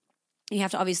boundaries. You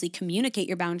have to obviously communicate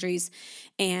your boundaries.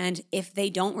 And if they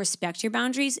don't respect your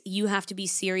boundaries, you have to be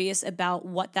serious about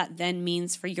what that then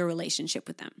means for your relationship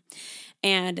with them.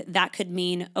 And that could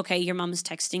mean, okay, your mom's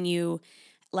texting you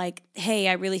like, hey,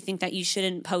 I really think that you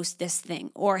shouldn't post this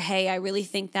thing. Or, hey, I really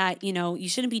think that, you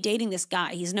shouldn't be dating this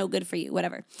guy. He's no good for you,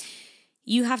 whatever.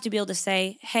 You have to be able to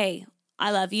say, hey,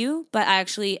 I love you, but I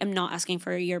actually am not asking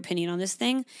for your opinion on this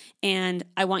thing. And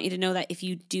I want you to know that if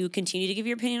you do continue to give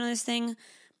your opinion on this thing,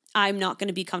 I'm not going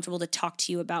to be comfortable to talk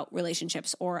to you about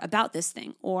relationships or about this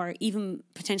thing or even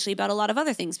potentially about a lot of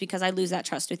other things because I lose that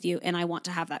trust with you and I want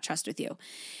to have that trust with you.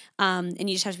 And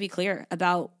you just have to be clear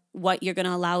about what you're going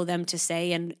to allow them to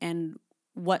say and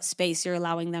what space you're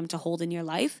allowing them to hold in your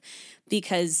life,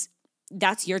 because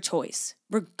that's your choice.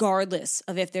 Regardless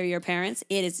of if they're your parents,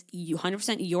 it is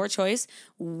 100% your choice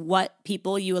what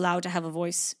people you allow to have a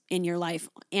voice in your life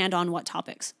and on what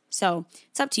topics. So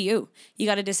it's up to you. You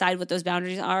got to decide what those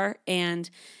boundaries are and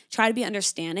try to be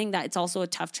understanding that it's also a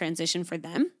tough transition for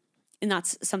them. And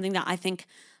that's something that I think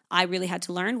I really had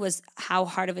to learn, was how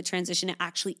hard of a transition it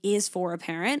actually is for a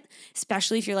parent,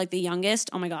 especially if you're like the youngest.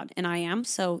 Oh my God. And I am.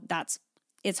 So that's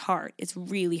it's hard. It's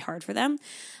really hard for them.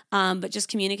 But just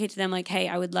communicate to them like, hey,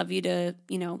 I would love you to,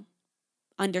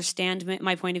 understand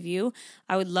my point of view.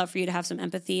 I would love for you to have some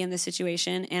empathy in this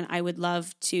situation. And I would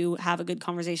love to have a good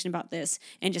conversation about this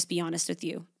and just be honest with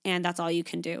you. And that's all you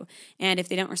can do. And if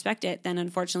they don't respect it, then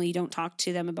unfortunately you don't talk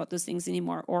to them about those things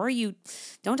anymore, or you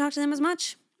don't talk to them as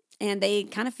much. And they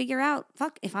kind of figure out,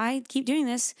 fuck, if I keep doing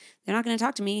this, they're not going to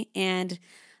talk to me. And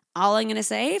all I'm going to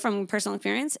say from personal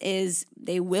experience is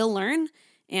they will learn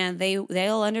and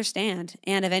they'll understand.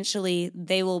 And eventually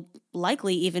they will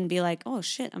likely even be like, oh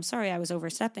shit, I'm sorry I was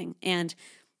overstepping. And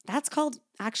that's called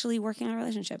actually working on a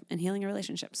relationship and healing a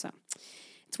relationship. So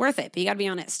it's worth it, but you got to be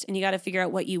honest and you got to figure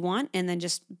out what you want and then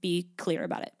just be clear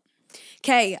about it.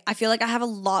 Okay, I feel like I have a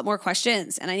lot more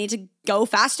questions and I need to go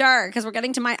faster because we're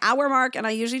getting to my hour mark and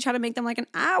I usually try to make them like an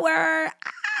hour.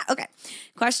 Okay,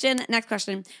 next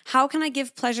question. How can I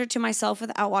give pleasure to myself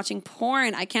without watching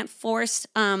porn? I can't focus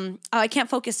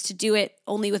to do it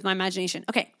only with my imagination.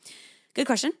 Okay, good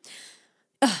question.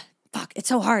 Fuck, it's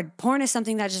so hard. Porn is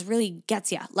something that just really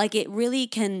gets you. Like it really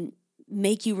can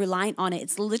make you reliant on it.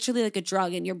 It's literally like a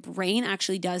drug and your brain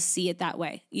actually does see it that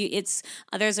way.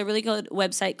 There's a really good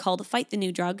website called Fight the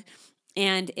New Drug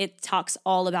and it talks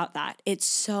all about that. It's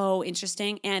so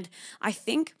interesting. And I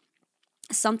think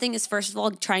something is, first of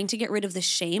all, trying to get rid of the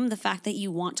shame, the fact that you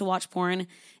want to watch porn.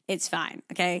 It's fine,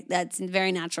 okay? That's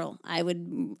very natural. I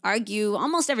would argue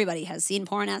almost everybody has seen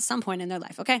porn at some point in their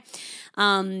life, okay?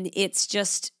 It's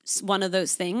just one of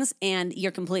those things, and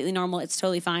you're completely normal. It's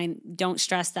totally fine. Don't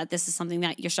stress that this is something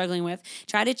that you're struggling with.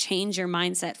 Try to change your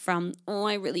mindset from, oh,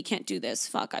 I really can't do this.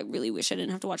 Fuck, I really wish I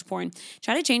didn't have to watch porn.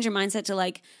 Try to change your mindset to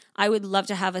like, I would love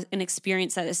to have an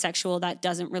experience that is sexual that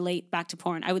doesn't relate back to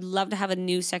porn. I would love to have a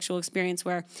new sexual experience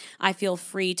where I feel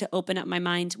free to open up my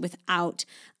mind without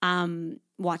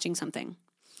watching something.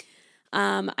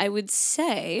 I would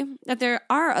say that there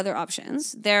are other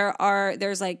options.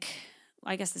 There's like,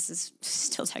 I guess this is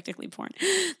still technically porn,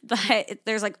 but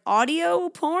there's like audio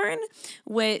porn,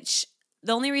 which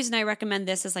the only reason I recommend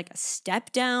this as like a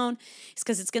step down is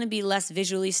because it's going to be less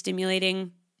visually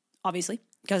stimulating, obviously,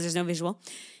 because there's no visual.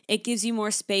 It gives you more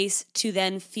space to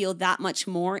then feel that much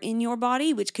more in your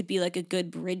body, which could be like a good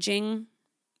bridging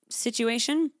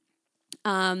situation.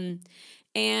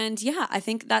 And yeah, I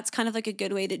think that's kind of like a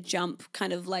good way to jump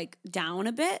kind of like down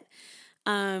a bit.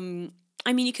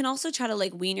 I mean, you can also try to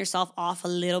like wean yourself off a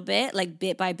little bit, like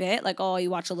bit by bit, like, oh, you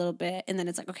watch a little bit and then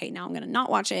it's like, okay, now I'm going to not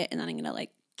watch it. And then I'm going to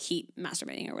like keep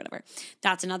masturbating or whatever.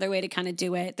 That's another way to kind of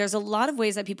do it. There's a lot of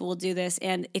ways that people will do this.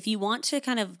 And if you want to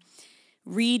kind of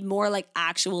read more like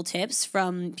actual tips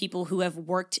from people who have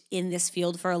worked in this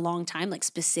field for a long time, like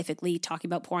specifically talking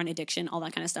about porn addiction, all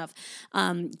that kind of stuff,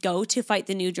 go to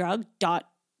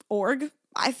fightthenewdrug.org.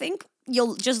 I think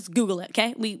you'll just Google it.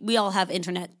 Okay. We all have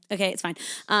internet. Okay. It's fine.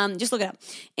 Just look it up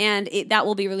and that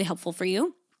will be really helpful for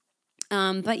you.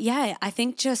 But yeah, I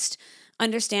think just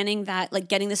understanding that, like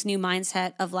getting this new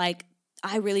mindset of like,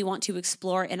 I really want to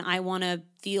explore and I want to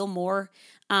feel more,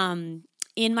 in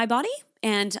my body.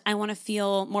 And I want to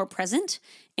feel more present,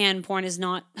 and porn is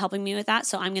not helping me with that.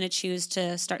 So I'm going to choose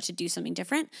to start to do something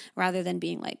different rather than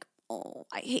being like, oh,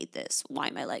 I hate this. Why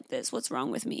am I like this? What's wrong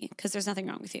with me? Because there's nothing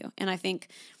wrong with you. And I think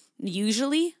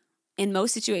usually in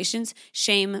most situations,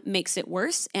 shame makes it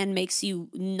worse and makes you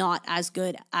not as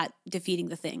good at defeating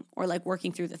the thing or like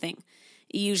working through the thing.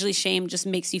 Usually shame just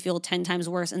makes you feel 10 times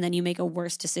worse and then you make a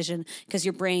worse decision because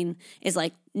your brain is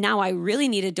like, now I really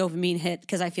need a dopamine hit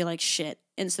because I feel like shit.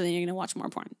 And so then you're going to watch more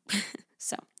porn.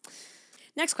 So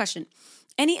next question.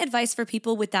 Any advice for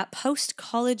people with that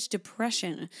post-college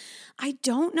depression? I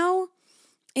don't know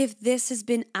if this has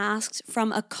been asked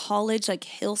from a college, like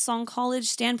Hillsong College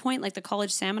standpoint, like the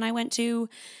college Sam and I went to,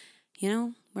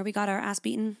 where we got our ass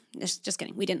beaten. Just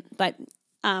kidding. We didn't. But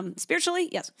spiritually,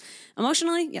 yes.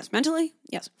 Emotionally, yes. Mentally,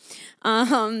 yes.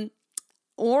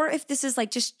 Or if this is like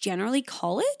just generally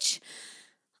college,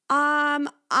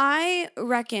 I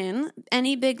reckon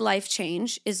any big life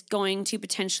change is going to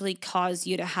potentially cause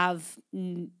you to have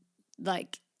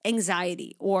like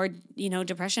anxiety or,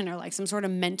 depression or like some sort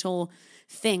of mental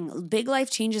thing. Big life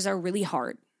changes are really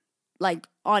hard, like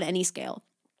on any scale.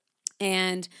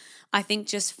 And I think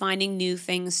just finding new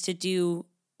things to do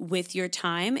with your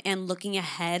time and looking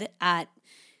ahead at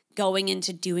going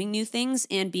into doing new things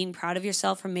and being proud of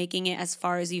yourself for making it as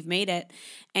far as you've made it.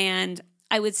 And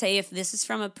I would say if this is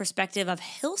from a perspective of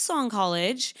Hillsong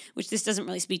College, which this doesn't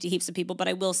really speak to heaps of people, but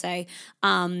I will say,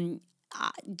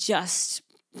 just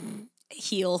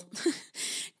heal.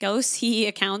 Go see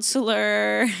a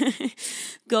counselor.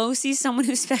 Go see someone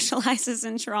who specializes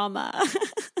in trauma.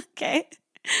 Okay?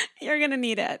 You're going to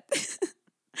need it.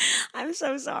 I'm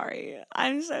so sorry.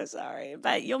 I'm so sorry.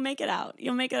 But you'll make it out.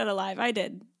 You'll make it out alive. I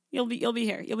did. You'll be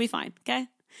here. You'll be fine. Okay?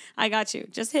 I got you.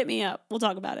 Just hit me up. We'll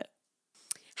talk about it.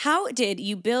 How did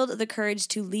you build the courage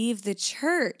to leave the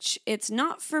church? It's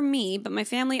not for me, but my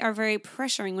family are very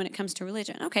pressuring when it comes to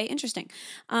religion. Okay, interesting.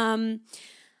 How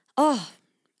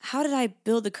did I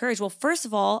build the courage? Well, first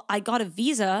of all, I got a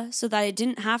visa so that I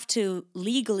didn't have to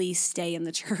legally stay in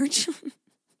the church.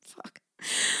 Fuck.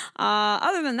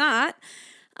 Other than that,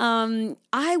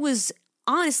 I was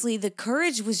honestly, the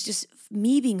courage was just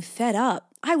me being fed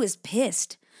up. I was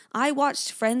pissed. I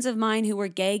watched friends of mine who were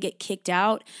gay get kicked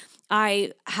out.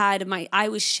 I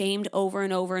was shamed over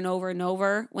and over and over and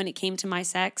over when it came to my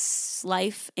sex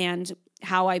life and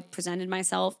how I presented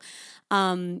myself.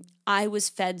 I was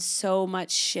fed so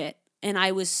much shit and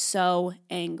I was so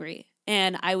angry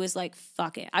and I was like,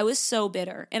 fuck it. I was so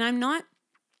bitter, and I'm not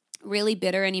really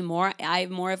bitter anymore. I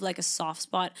have more of like a soft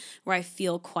spot where I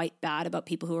feel quite bad about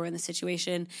people who are in the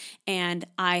situation. And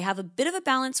I have a bit of a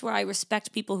balance where I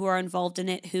respect people who are involved in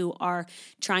it, who are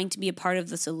trying to be a part of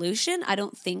the solution. I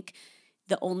don't think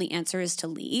the only answer is to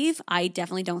leave. I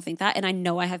definitely don't think that. And I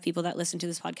know I have people that listen to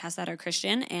this podcast that are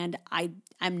Christian, and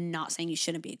I'm not saying you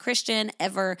shouldn't be a Christian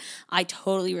ever. I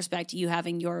totally respect you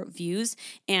having your views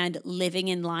and living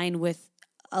in line with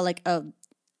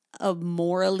a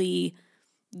morally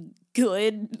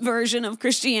good version of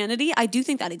Christianity. I do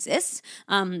think that exists.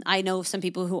 I know some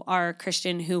people who are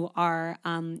Christian who are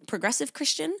progressive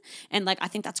Christian, and like I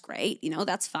think that's great.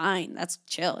 That's fine. That's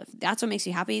chill. If that's what makes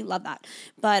you happy, love that.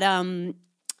 But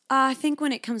I think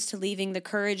when it comes to leaving, the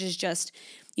courage is just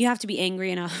you have to be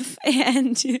angry enough,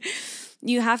 and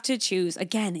you have to choose.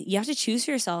 Again, you have to choose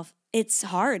for yourself. It's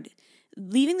hard.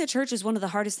 Leaving the church is one of the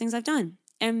hardest things I've done,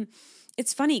 and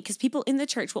it's funny because people in the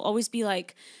church will always be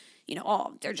like,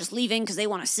 they're just leaving because they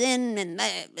want to sin and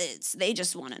they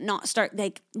just want to not start.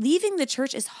 Like, leaving the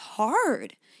church is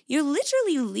hard. You're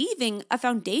literally leaving a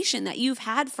foundation that you've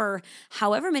had for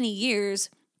however many years.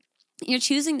 You're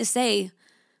choosing to say,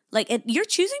 you're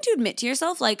choosing to admit to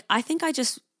yourself, like, I think I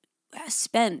just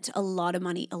spent a lot of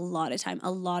money, a lot of time,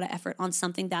 a lot of effort on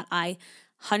something that I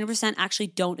 100% actually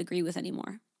don't agree with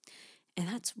anymore. And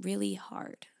that's really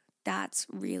hard. That's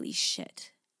really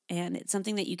shit. And it's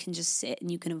something that you can just sit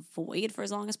and you can avoid for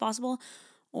as long as possible.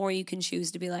 Or you can choose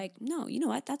to be like, no, you know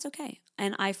what? That's okay.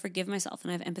 And I forgive myself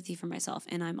and I have empathy for myself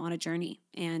and I'm on a journey.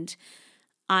 And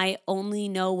I only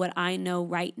know what I know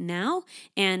right now.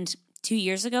 And 2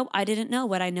 years ago, I didn't know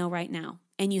what I know right now.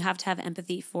 And you have to have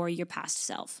empathy for your past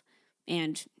self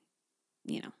and,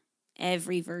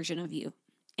 every version of you.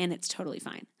 And it's totally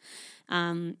fine.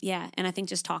 And I think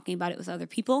just talking about it with other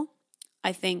people,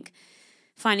 I think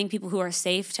finding people who are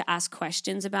safe to ask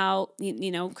questions about,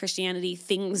 Christianity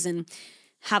things and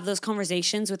have those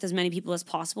conversations with as many people as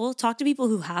possible. Talk to people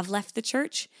who have left the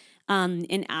church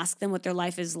and ask them what their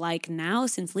life is like now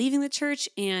since leaving the church.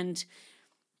 And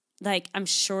I'm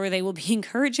sure they will be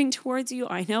encouraging towards you.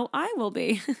 I know I will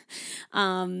be.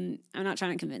 I'm not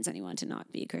trying to convince anyone to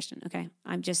not be a Christian. Okay.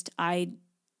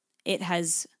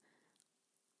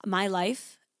 My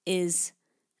life is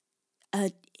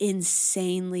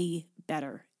insanely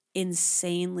better. I'm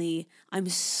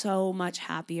so much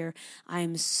happier.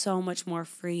 I'm so much more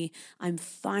free. I'm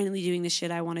finally doing the shit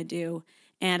I want to do.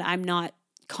 And I'm not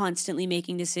constantly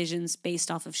making decisions based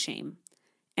off of shame.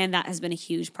 And that has been a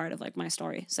huge part of my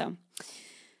story. So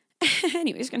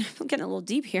anyways, I'm getting a little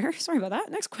deep here. Sorry about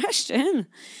that. Next question.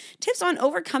 Tips on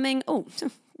overcoming, we're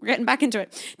getting back into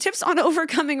it. Tips on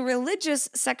overcoming religious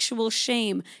sexual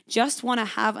shame. Just want to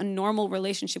have a normal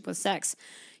relationship with sex.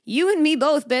 You and me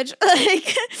both, bitch.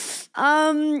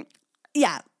 I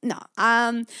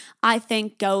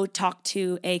think go talk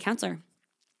to a counselor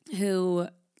who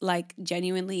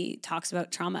genuinely talks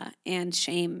about trauma and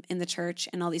shame in the church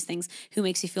and all these things, who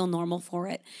makes you feel normal for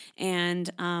it. And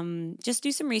just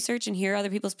do some research and hear other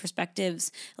people's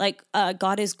perspectives.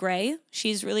 God is Gray.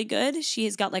 She's really good. She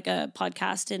has got a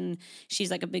podcast and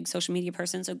she's a big social media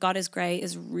person. So God is Gray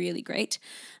is really great.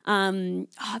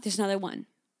 There's another one.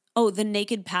 The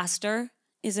Naked Pastor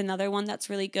is another one that's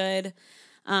really good.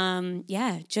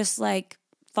 Just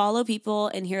follow people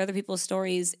and hear other people's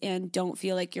stories and don't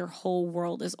feel like your whole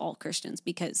world is all Christians,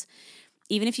 because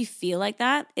even if you feel like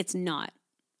that, it's not.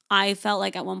 I felt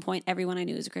like at one point everyone I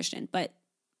knew was a Christian, but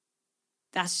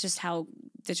that's just how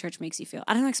the church makes you feel.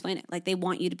 I don't know how to explain it. They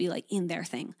want you to be in their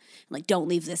thing. Don't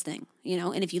leave this thing,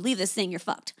 and if you leave this thing, you're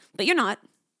fucked. But you're not,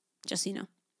 just so you know.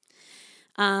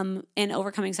 And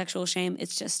overcoming sexual shame,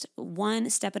 it's just one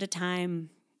step at a time,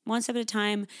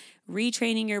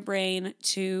 retraining your brain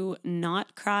to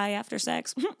not cry after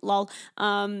sex. Lol.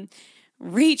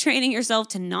 retraining yourself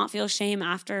to not feel shame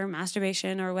after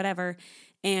masturbation or whatever,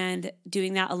 and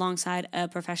doing that alongside a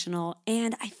professional.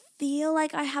 And I feel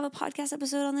like I have a podcast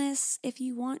episode on this if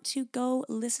you want to go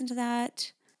listen to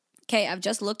that. Okay, I've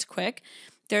just looked quick.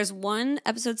 There's one,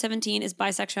 episode 17 is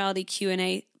bisexuality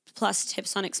Q&A plus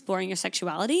tips on exploring your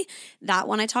sexuality. That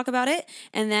one I talk about it.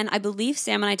 And then I believe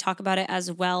Sam and I talk about it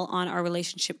as well on our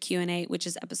relationship Q&A, which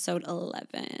is episode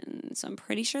 11. So I'm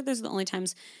pretty sure those are the only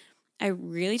times I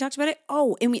really talked about it.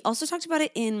 Oh, and we also talked about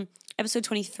it in episode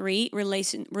 23,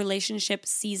 relationship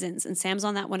seasons. And Sam's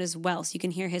on that one as well. So you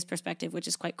can hear his perspective, which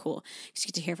is quite cool. Because you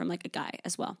get to hear from like a guy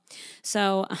as well.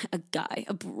 So a guy,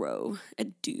 a bro, a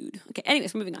dude. Okay,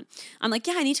 anyways, moving on. I'm like,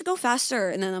 yeah, I need to go faster.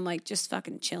 And then I'm like, just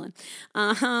fucking chilling.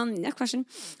 Next question.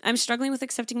 I'm struggling with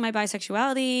accepting my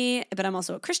bisexuality, but I'm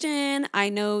also a Christian. I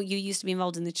know you used to be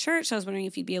involved in the church. So I was wondering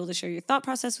if you'd be able to share your thought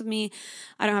process with me.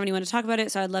 I don't have anyone to talk about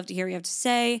it, so I'd love to hear what you have to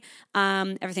say.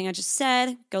 Everything I just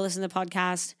said, go listen to the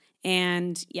podcast.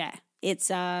 And yeah, it's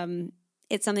something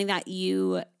that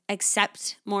you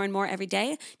accept more and more every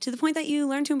day to the point that you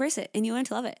learn to embrace it and you learn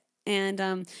to love it.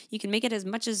 And you can make it as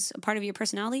much as a part of your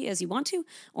personality as you want to,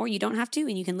 or you don't have to,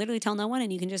 and you can literally tell no one,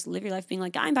 and you can just live your life being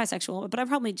like, I'm bisexual, but I'm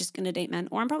probably just going to date men,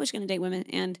 or I'm probably just going to date women,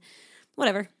 and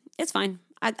whatever. It's fine.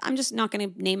 I'm just not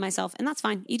going to name myself, and that's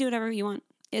fine. You do whatever you want.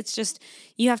 It's just,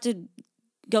 you have to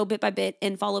go bit by bit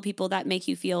and follow people that make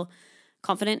you feel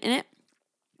confident in it.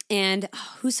 And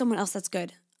who's someone else that's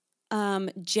good?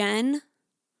 Jen.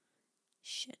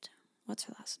 Shit. What's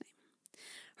her last name?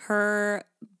 Her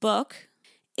book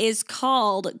is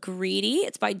called Greedy.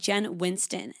 It's by Jen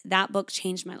Winston. That book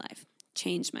changed my life.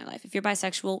 Changed my life. If you're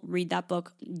bisexual, read that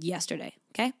book yesterday.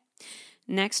 Okay?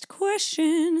 Next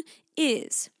question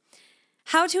is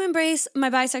how to embrace my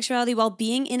bisexuality while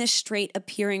being in a straight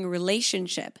appearing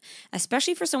relationship,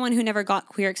 especially for someone who never got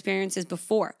queer experiences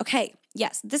before. Okay,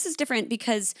 yes, this is different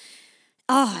because,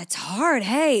 it's hard.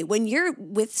 Hey, when you're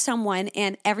with someone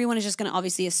and everyone is just going to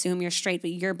obviously assume you're straight,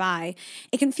 but you're bi,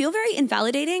 it can feel very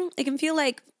invalidating. It can feel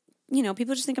like,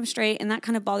 people just think I'm straight, and that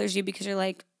kind of bothers you because you're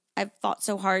like, I've fought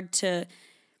so hard to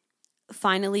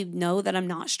finally know that I'm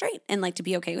not straight and like to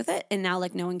be okay with it, and now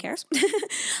like no one cares.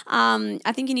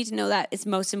 I think you need to know that it's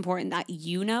most important that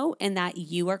you know and that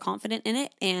you are confident in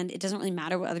it, and it doesn't really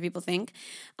matter what other people think.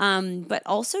 But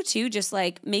also too, just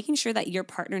like making sure that your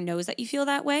partner knows that you feel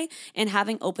that way and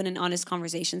having open and honest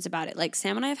conversations about it. Like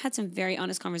Sam and I have had some very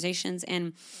honest conversations,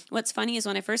 and what's funny is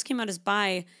when I first came out as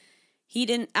bi,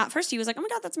 at first he was like, oh my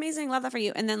God, that's amazing. Love that for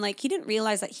you. And then like, he didn't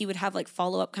realize that he would have like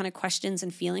follow-up kind of questions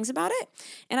and feelings about it.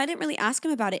 And I didn't really ask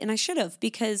him about it. And I should have,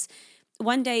 because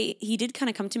one day he did kind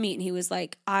of come to me and he was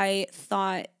like, I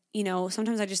thought,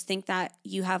 sometimes I just think that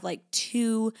you have like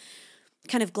two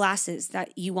kind of glasses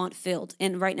that you want filled.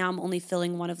 And right now I'm only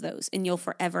filling one of those, and you'll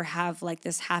forever have like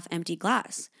this half empty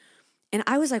glass. And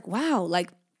I was like, wow, like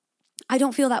I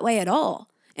don't feel that way at all.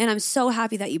 And I'm so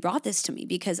happy that you brought this to me,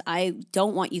 because I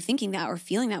don't want you thinking that or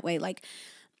feeling that way. Like,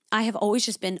 I have always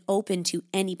just been open to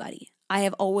anybody. I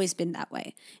have always been that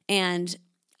way. And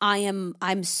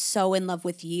I'm so in love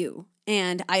with you.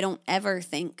 And I don't ever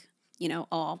think,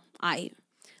 I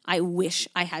wish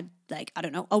I had like, I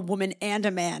don't know, a woman and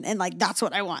a man. And like, that's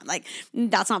what I want. Like,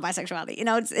 that's not bisexuality.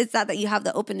 It's that you have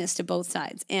the openness to both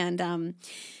sides. And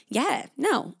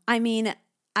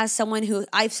as someone who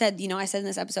I said in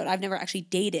this episode, I've never actually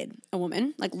dated a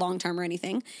woman, like long-term or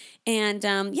anything. And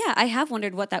I have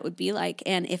wondered what that would be like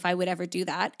and if I would ever do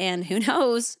that. And who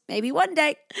knows, maybe one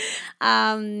day,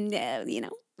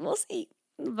 we'll see.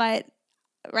 But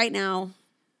right now,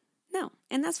 no.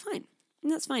 And that's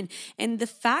fine. And the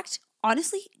fact,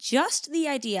 honestly, just the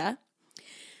idea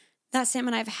that Sam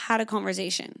and I have had a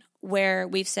conversation where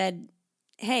we've said,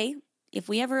 hey, if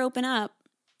we ever open up,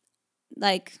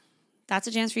 like, that's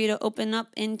a chance for you to open up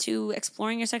into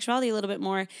exploring your sexuality a little bit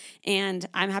more. And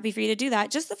I'm happy for you to do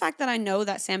that. Just the fact that I know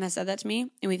that Sam has said that to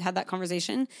me and we've had that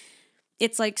conversation,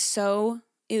 it's like so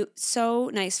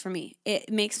nice for me. It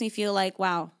makes me feel like,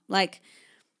 wow, like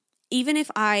even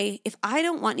if I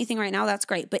don't want anything right now, that's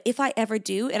great. But if I ever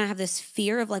do, and I have this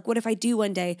fear of like, what if I do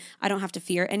one day, I don't have to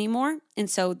fear anymore. And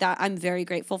so that I'm very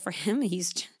grateful for him.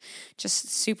 He's just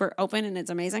super open and it's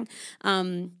amazing.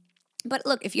 But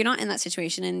look, if you're not in that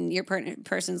situation and your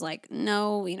person's like,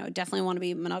 no, definitely want to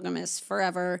be monogamous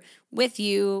forever with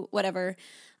you, whatever.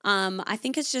 I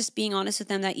think it's just being honest with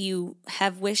them that you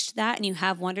have wished that and you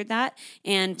have wondered that,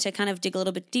 and to kind of dig a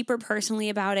little bit deeper personally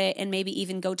about it, and maybe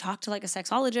even go talk to like a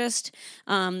sexologist,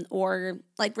 or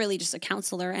like really just a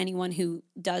counselor, anyone who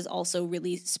does also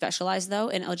really specialize though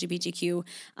in LGBTQ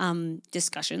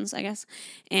discussions, I guess.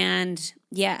 And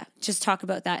yeah, just talk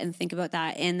about that and think about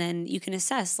that. And then you can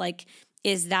assess like,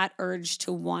 is that urge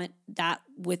to want that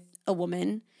with a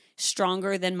woman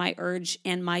stronger than my urge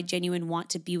and my genuine want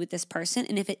to be with this person?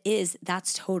 And if it is,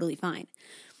 that's totally fine.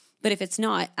 But if it's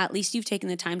not, at least you've taken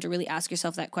the time to really ask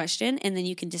yourself that question, and then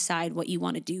you can decide what you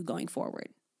want to do going forward.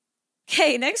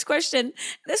 Okay, next question.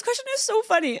 This question is so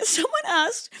funny. Someone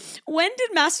asked, when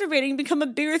did masturbating become a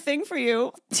bigger thing for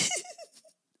you?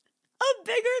 A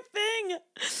bigger thing?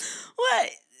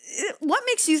 What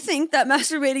makes you think that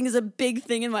masturbating is a big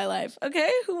thing in my life?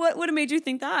 Okay, what would have made you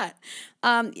think that?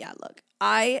 Yeah, look,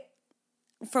 I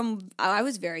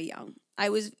was very young. I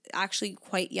was actually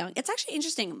quite young. It's actually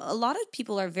interesting. A lot of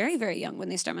people are very, very young when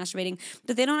they start masturbating,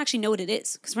 but they don't actually know what it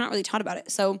is because we're not really taught about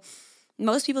it. So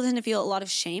most people tend to feel a lot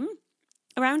of shame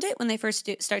around it when they first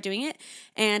start doing it.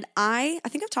 And I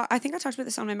think I talked about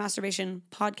this on my masturbation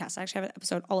podcast. I actually have an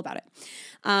episode all about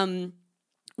it.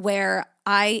 Where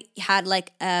I had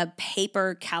like a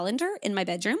paper calendar in my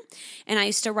bedroom, and I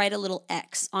used to write a little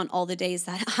X on all the days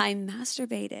that I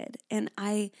masturbated. And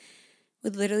I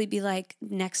would literally be like,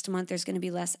 next month there's going to be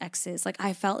less X's. Like,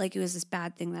 I felt like it was this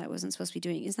bad thing that I wasn't supposed to be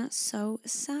doing. Isn't that so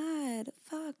sad?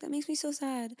 Fuck, that makes me so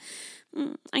sad.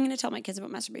 I'm going to tell my kids about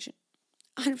masturbation.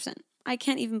 100%. I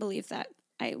can't even believe that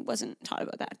I wasn't taught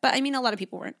about that. But I mean, a lot of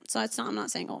people weren't. So I'm not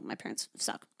saying, oh, my parents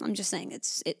suck. I'm just saying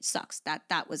it sucks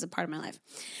that was a part of my life.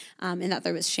 And that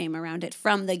there was shame around it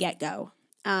from the get-go.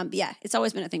 Yeah, it's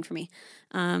always been a thing for me.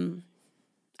 I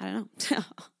don't know.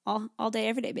 all day,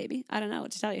 every day, baby. I don't know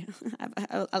what to tell you.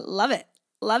 I love it.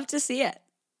 Love to see it.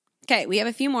 Okay, we have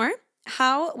a few more.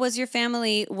 How was your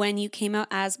family when you came out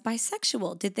as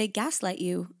bisexual? Did they gaslight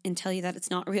you and tell you that it's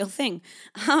not a real thing?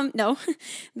 No,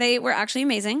 they were actually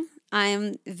amazing.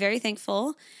 I'm very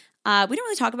thankful. We don't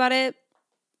really talk about it.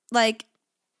 Like,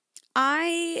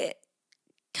 I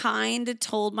kind of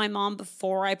told my mom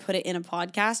before I put it in a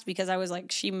podcast because I was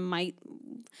like, she might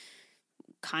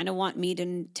kind of want me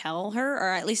to tell her,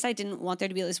 or at least I didn't want there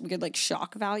to be this weird like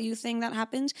shock value thing that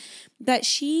happened. But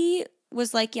she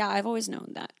was like, yeah, I've always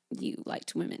known that you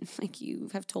liked women. Like, you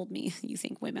have told me you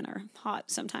think women are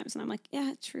hot sometimes. And I'm like,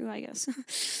 yeah, true, I guess.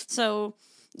 So,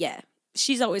 yeah,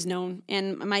 she's always known.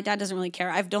 And my dad doesn't really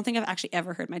care. I don't think I've actually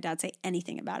ever heard my dad say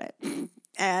anything about it.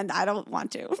 And I don't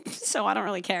want to. So I don't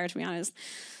really care, to be honest.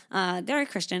 They're a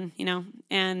Christian,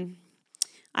 and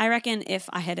I reckon if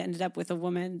I had ended up with a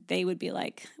woman, they would be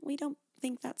like, we don't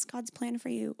think that's God's plan for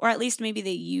you. Or at least maybe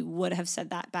you would have said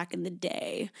that back in the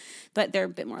day, but they're a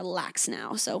bit more lax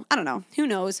now. So I don't know. Who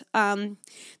knows?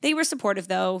 They were supportive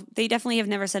though. They definitely have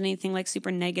never said anything like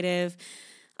super negative.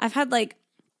 I've had like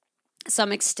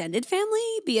some extended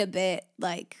family be a bit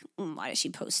like, why does she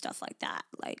post stuff like that?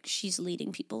 Like, she's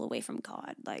leading people away from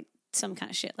God, like some kind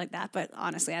of shit like that. But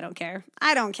honestly, I don't care.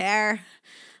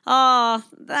 Oh,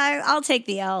 I'll take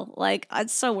the L. Like,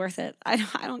 it's so worth it. I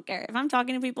don't care. If I'm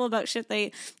talking to people about shit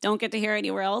they don't get to hear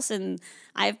anywhere else, and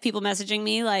I have people messaging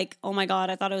me like, oh my God,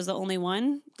 I thought I was the only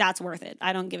one, that's worth it.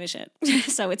 I don't give a shit.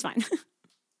 So it's fine.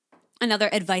 Another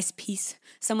advice piece.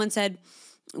 Someone said,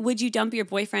 would you dump your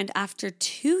boyfriend after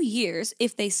 2 years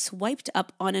if they swiped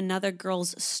up on another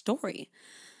girl's story?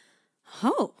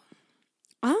 Oh.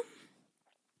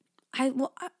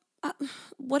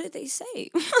 What did they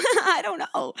say? I don't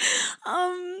know.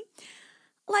 I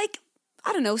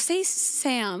don't know. Say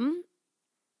Sam.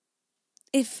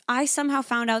 If I somehow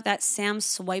found out that Sam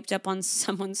swiped up on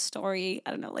someone's story,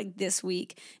 I don't know, like this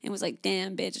week, and was like,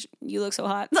 damn, bitch, you look so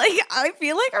hot. Like, I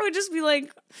feel like I would just be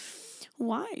like,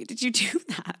 why did you do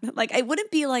that? Like, I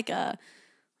wouldn't be like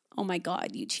oh my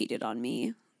God, you cheated on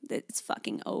me. It's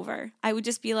fucking over. I would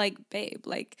just be like, babe,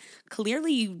 like,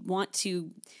 clearly you want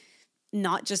to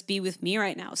not just be with me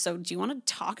right now. So do you want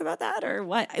to talk about that or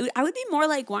what? I would be more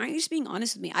like, why aren't you just being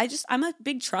honest with me? I'm a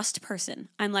big trust person.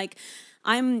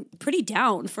 I'm pretty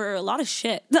down for a lot of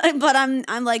shit, but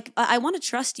I'm like, I want to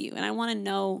trust you and I want to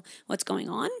know what's going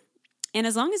on. And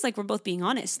as long as like we're both being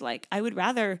honest, like I would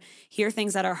rather hear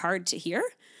things that are hard to hear,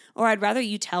 or I'd rather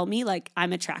you tell me like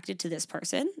I'm attracted to this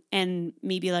person and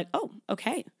me be like, oh,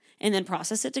 okay. And then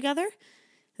process it together.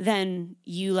 Then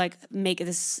you like make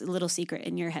this little secret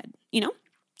in your head,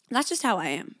 That's just how I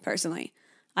am personally.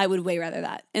 I would way rather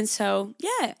that. And so,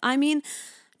 yeah, I mean,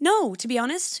 no, to be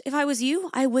honest, if I was you,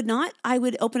 I would not. I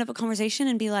would open up a conversation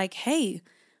and be like, hey,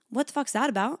 what the fuck's that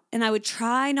about? And I would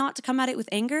try not to come at it with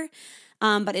anger.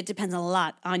 But it depends a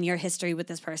lot on your history with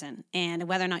this person and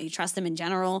whether or not you trust them in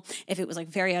general, if it was like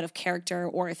very out of character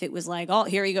or if it was like, oh,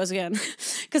 here he goes again.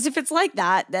 Because if it's like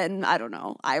that, then I don't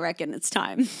know. I reckon it's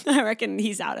time. I reckon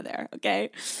he's out of there,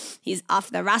 okay? He's off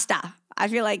the rasta. I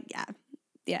feel like,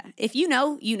 yeah. If you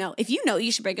know, you know. If you know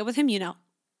you should break up with him, you know.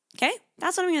 Okay?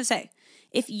 That's what I'm going to say.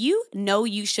 If you know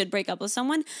you should break up with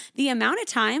someone, the amount of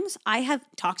times I have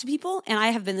talked to people, and I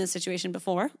have been in this situation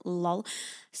before,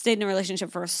 stayed in a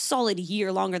relationship for a solid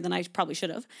year longer than I probably should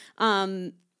have.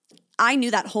 I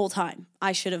knew that whole time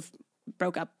I should have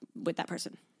broke up with that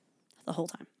person the whole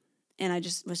time. And I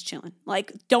just was chilling.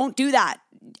 Like, don't do that.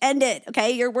 End it.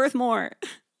 Okay. You're worth more.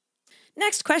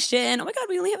 Next question. Oh my God,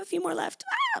 we only have a few more left.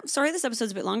 Sorry, this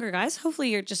episode's a bit longer, guys. Hopefully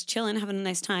you're just chilling, having a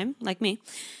nice time like me.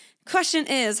 Question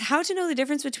is, how to know the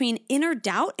difference between inner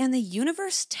doubt and the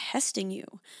universe testing you?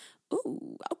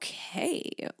 Ooh,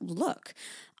 okay. Look,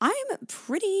 I'm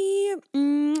pretty,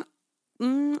 I'm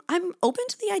open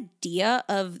to the idea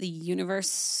of the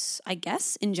universe, I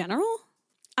guess, in general.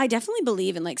 I definitely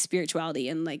believe in like spirituality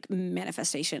and like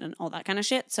manifestation and all that kind of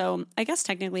shit. So I guess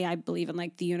technically I believe in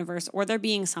like the universe or there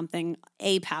being something,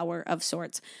 a power of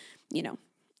sorts. You know,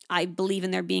 I believe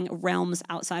in there being realms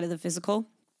outside of the physical.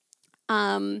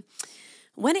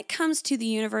 When it comes to the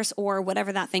universe or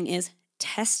whatever that thing is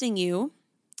testing you,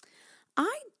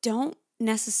 I don't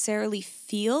necessarily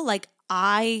feel like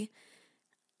I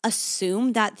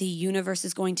assume that the universe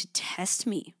is going to test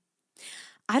me.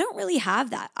 I don't really have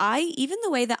that. Even the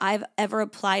way that I've ever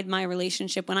applied my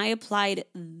relationship, when I applied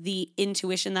the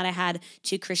intuition that I had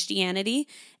to Christianity,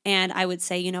 and I would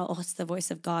say, you know, oh, it's the voice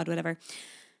of God, whatever.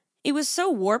 It was so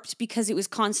warped because it was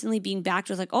constantly being backed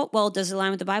with like, oh, well, does it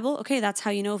align with the Bible? Okay, that's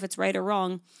how you know if it's right or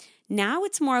wrong. Now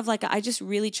it's more of like, I just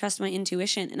really trust my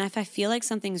intuition. And if I feel like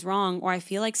something's wrong or I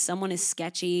feel like someone is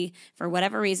sketchy for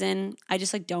whatever reason, I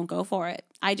just like don't go for it.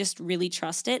 I just really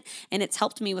trust it. And it's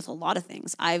helped me with a lot of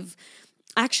things.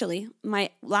 Actually, my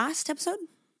last episode,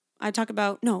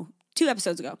 2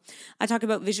 episodes ago, I talk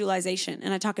about visualization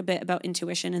and I talk a bit about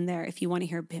intuition in there if you want to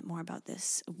hear a bit more about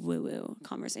this woo-woo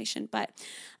conversation. But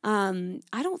I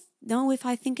don't know if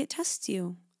I think it tests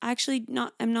you. I'm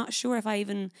not sure if I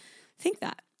even think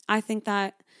that. I think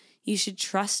that you should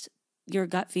trust your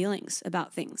gut feelings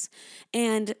about things.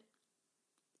 And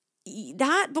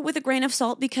that, but with a grain of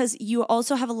salt, because you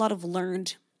also have a lot of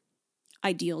learned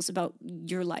ideals about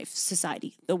your life,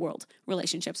 society, the world,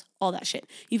 relationships, all that shit.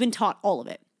 You've been taught all of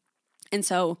it. And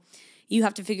so you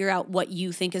have to figure out what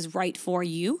you think is right for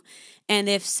you. And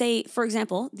if, say, for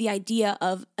example, the idea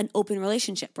of an open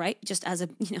relationship, right? Just as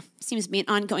seems to be an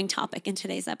ongoing topic in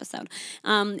today's episode.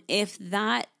 If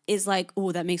that is like,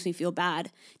 oh, that makes me feel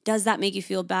bad. Does that make you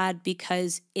feel bad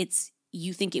because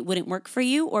you think it wouldn't work for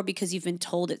you or because you've been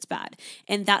told it's bad?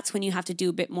 And that's when you have to do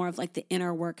a bit more of like the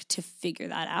inner work to figure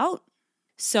that out.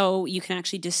 So you can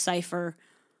actually decipher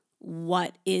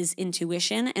what is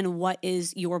intuition and what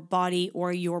is your body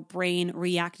or your brain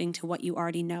reacting to what you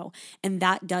already know. And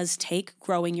that does take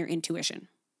growing your intuition,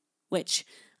 which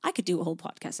I could do a whole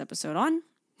podcast episode on.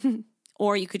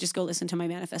 Or you could just go listen to my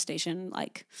manifestation,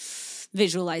 like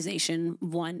visualization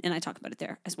one, and I talk about it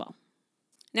there as well.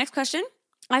 Next question.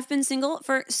 I've been single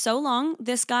for so long.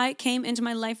 This guy came into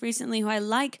my life recently who I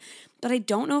like, but I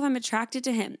don't know if I'm attracted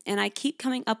to him. And I keep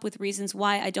coming up with reasons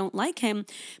why I don't like him,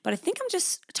 but I think I'm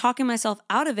just talking myself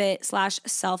out of it /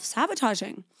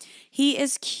 self-sabotaging. He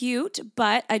is cute,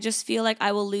 but I just feel like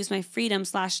I will lose my freedom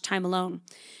 / time alone.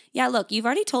 Yeah, look, you've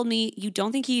already told me you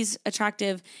don't think he's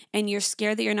attractive and you're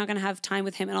scared that you're not going to have time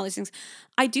with him and all these things.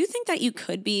 I do think that you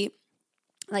could be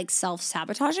like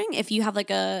self-sabotaging if you have like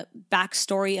a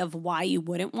backstory of why you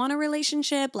wouldn't want a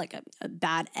relationship, like a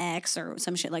bad ex or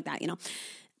some shit like that,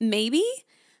 maybe.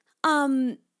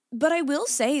 But I will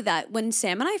say that when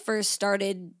Sam and I first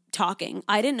started talking,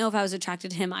 I didn't know if I was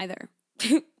attracted to him either.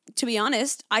 To be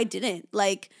honest, I didn't.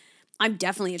 Like, I'm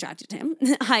definitely attracted to him.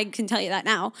 I can tell you that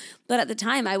now. But at the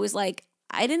time I was like,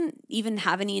 I didn't even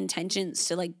have any intentions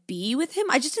to like be with him.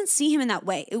 I just didn't see him in that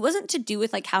way. It wasn't to do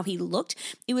with like how he looked.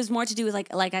 It was more to do with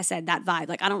like I said, that vibe.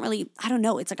 Like I don't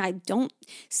know. It's like I don't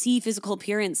see physical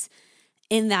appearance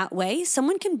in that way.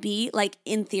 Someone can be like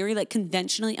in theory, like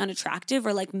conventionally unattractive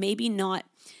or like maybe not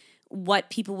what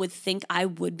people would think I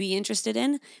would be interested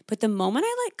in. But the moment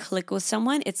I like click with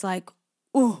someone, it's like,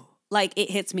 ooh, like it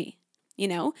hits me,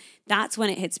 that's when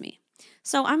it hits me.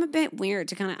 So I'm a bit weird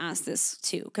to kind of ask this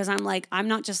too, because I'm like, I'm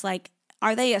not just like,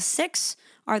 are they a 6?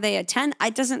 Are they a 10?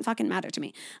 It doesn't fucking matter to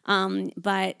me.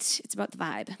 But it's about the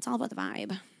vibe. It's all about the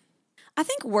vibe. I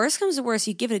think worst comes to worst,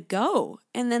 you give it a go.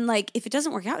 And then like, if it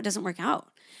doesn't work out, it doesn't work out.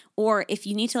 Or if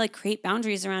you need to like create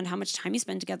boundaries around how much time you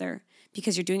spend together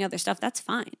because you're doing other stuff, that's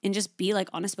fine. And just be like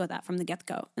honest about that from the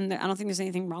get-go. And I don't think there's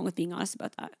anything wrong with being honest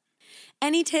about that.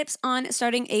 Any tips on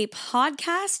starting a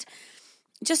podcast?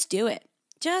 Just do it.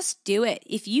 Just do it.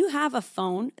 If you have a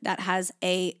phone that has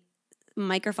a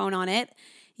microphone on it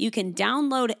You can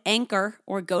download Anchor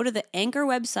or go to the Anchor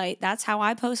website. That's how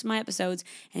I post my episodes.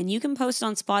 And you can post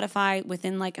on Spotify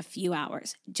within like a few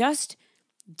hours. Just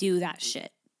do that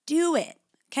shit. Do it.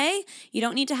 Okay? You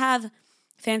don't need to have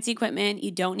fancy equipment.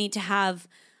 You don't need to have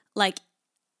like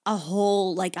a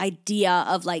whole like idea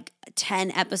of like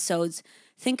 10 episodes.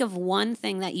 Think of one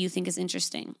thing that you think is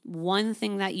interesting, one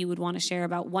thing that you would want to share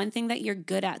about, one thing that you're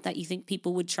good at that you think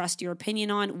people would trust your opinion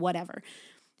on, whatever.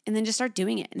 And then just start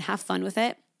doing it and have fun with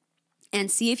it and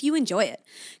see if you enjoy it.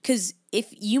 Because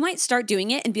if you might start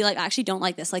doing it and be like, I actually don't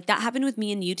like this. Like that happened with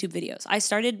me in YouTube videos.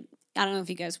 I don't know if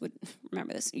you guys would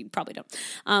remember this. You probably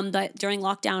don't. But during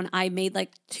lockdown, I made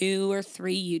like 2 or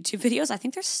 3 YouTube videos. I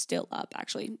think they're still up,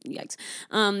 actually. Yikes.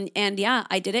 And yeah,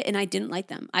 I did it and I didn't like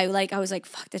them. I was like,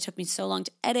 fuck, that took me so long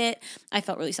to edit. I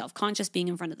felt really self-conscious being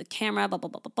in front of the camera, blah, blah,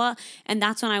 blah, blah, blah. And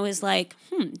that's when I was like,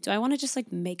 do I want to just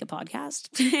like make a podcast?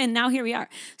 And now here we are.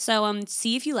 So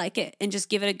see if you like it and just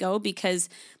give it a go, because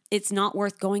it's not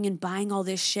worth going and buying all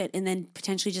this shit and then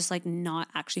potentially just like not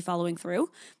actually following through.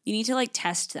 You need to like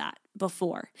test that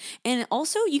before. And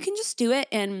also you can just do it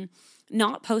and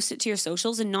not post it to your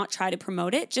socials and not try to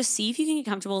promote it. Just see if you can get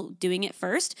comfortable doing it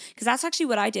first. Because that's actually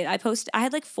what I did. I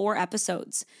had like 4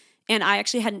 episodes and I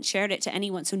actually hadn't shared it to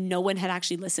anyone. So no one had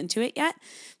actually listened to it yet.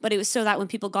 But it was so that when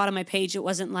people got on my page, it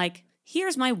wasn't like,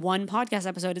 here's my one podcast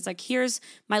episode. It's like, here's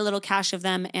my little cache of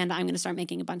them and I'm going to start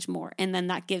making a bunch more. And then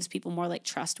that gives people more like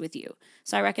trust with you.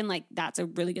 So I reckon like that's a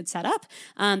really good setup.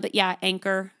 But yeah,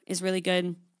 Anchor is really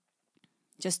good.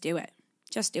 Just do it.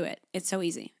 Just do it. It's so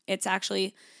easy. It's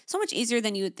actually so much easier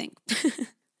than you would think.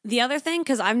 The other thing,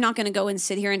 because I'm not going to go and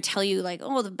sit here and tell you like,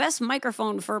 oh, the best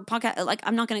microphone for a podcast. Like,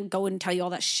 I'm not going to go and tell you all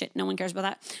that shit. No one cares about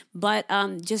that. But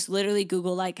just literally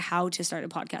Google like how to start a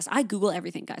podcast. I Google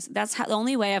everything, guys. That's the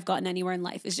only way I've gotten anywhere in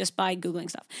life is just by Googling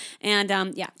stuff.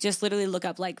 And yeah, just literally look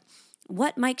up like,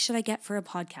 what mic should I get for a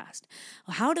podcast?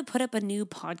 How to put up a new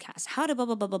podcast? How to blah,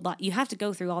 blah, blah, blah, blah. You have to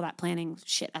go through all that planning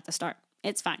shit at the start.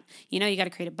 It's fine. You got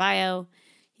to create a bio.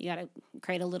 You got to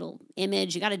create a little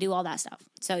image. You got to do all that stuff.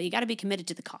 So you got to be committed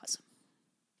to the cause.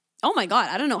 Oh my God.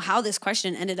 I don't know how this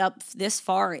question ended up this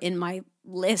far in my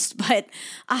list, but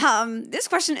this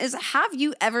question is, have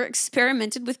you ever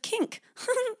experimented with kink?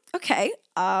 Okay.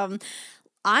 I'm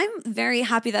very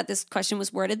happy that this question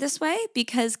was worded this way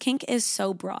because kink is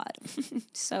so broad.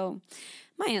 So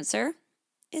my answer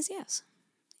is yes.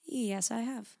 Yes, I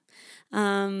have.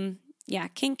 Yeah,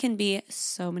 kink can be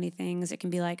so many things. It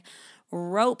can be like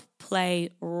rope play,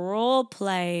 role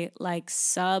play, like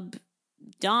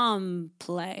dom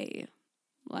play,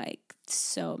 like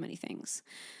so many things.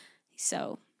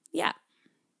 So yeah.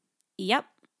 Yep.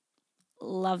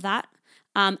 Love that.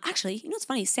 Actually, what's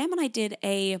funny? Sam and I did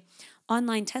a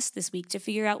online test this week to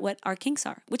figure out what our kinks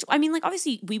are, which I mean, like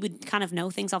obviously we would kind of know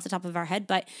things off the top of our head,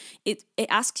 but it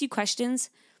asks you questions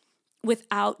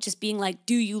without just being like,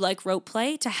 do you like rope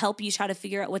play, to help you try to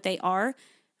figure out what they are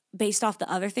based off the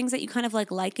other things that you kind of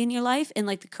like in your life and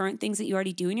like the current things that you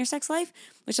already do in your sex life,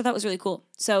 which I thought was really cool.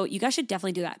 So you guys should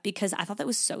definitely do that because I thought that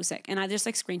was so sick. And I just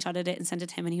like screenshotted it and sent it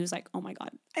to him and he was like, oh my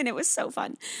God. And it was so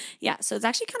fun. Yeah. So it's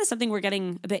actually kind of something we're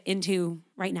getting a bit into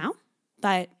right now,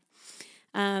 but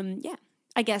yeah,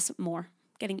 I guess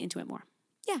getting into it more.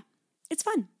 Yeah. It's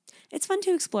fun. It's fun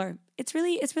to explore. It's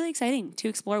really exciting to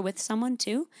explore with someone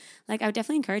too. Like I would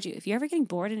definitely encourage you, if you're ever getting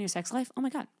bored in your sex life, oh my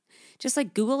God, just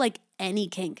like Google like any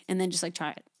kink and then just like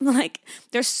try it. Like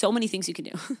there's so many things you can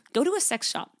do. Go to a sex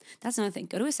shop. That's another thing.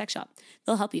 Go to a sex shop.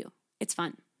 They'll help you. It's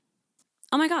fun.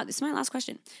 Oh my God, this is my last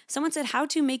question. Someone said, how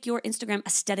to make your Instagram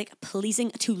aesthetic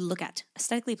pleasing to look at.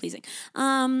 Aesthetically pleasing.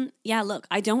 Yeah, look,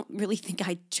 I don't really think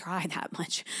I try that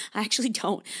much. I actually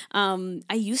don't.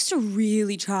 I used to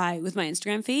really try with my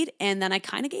Instagram feed and then I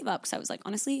kind of gave up because I was like,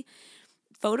 honestly,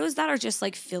 photos that are just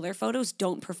like filler photos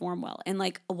don't perform well. And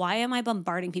like, why am I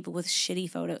bombarding people with shitty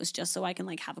photos just so I can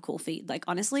like have a cool feed? Like,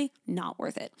 honestly, not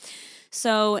worth it.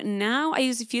 So now I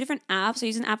use a few different apps. I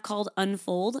use an app called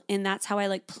Unfold, and that's how I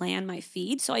like plan my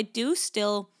feed. So I do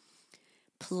still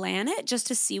plan it just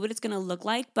to see what it's going to look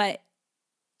like. But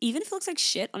even if it looks like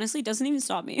shit, honestly, it doesn't even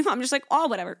stop me. I'm just like, oh,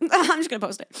 whatever. I'm just going to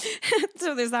post it.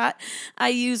 So there's that. I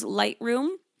use Lightroom.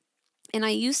 And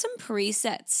I use some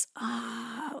presets.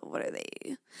 What are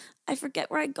they? I forget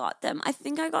where I got them. I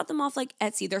think I got them off like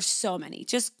Etsy. There's so many.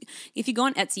 Just if you go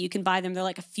on Etsy, you can buy them. They're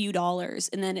like a few dollars.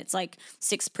 And then it's like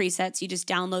 6 presets. You just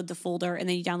download the folder and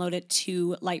then you download it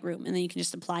to Lightroom. And then you can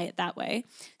just apply it that way.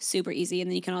 Super easy.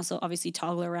 And then you can also obviously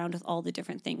toggle around with all the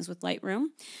different things with Lightroom.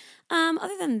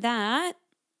 Other than that,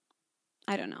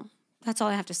 I don't know. That's all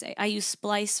I have to say. I use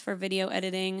Splice for video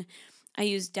editing. I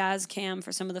use Dazcam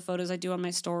for some of the photos I do on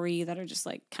my story that are just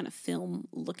like kind of film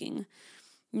looking.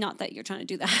 Not that you're trying to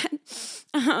do that.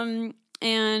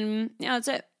 And yeah, that's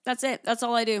it. That's it. That's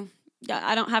all I do.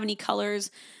 I don't have any colors.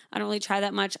 I don't really try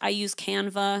that much. I use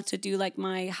Canva to do like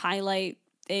my highlight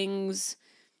things.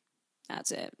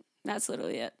 That's it. That's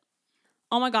literally it.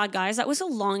 Oh my God, guys, that was a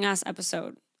long ass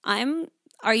episode.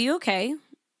 Are you okay?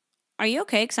 Are you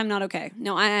okay? Because I'm not okay.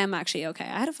 No, I am actually okay.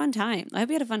 I had a fun time. I hope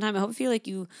you had a fun time. I hope you feel like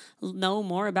you know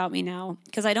more about me now.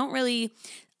 Because I don't really,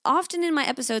 often in my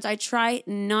episodes, I try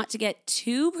not to get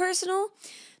too personal.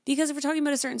 Because if we're talking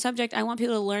about a certain subject, I want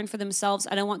people to learn for themselves.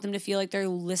 I don't want them to feel like they're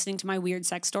listening to my weird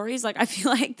sex stories. Like, I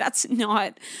feel like that's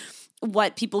not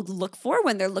what people look for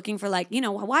when they're looking for, like,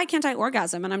 why can't I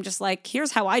orgasm? And I'm just like,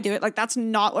 here's how I do it. Like, that's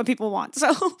not what people want.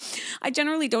 So I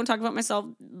generally don't talk about myself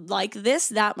like this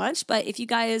that much. But if you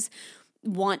guys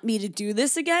want me to do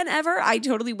this again ever, I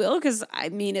totally will, because I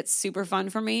mean, it's super fun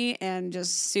for me and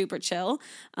just super chill.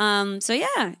 So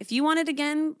yeah, if you want it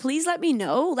again, please let me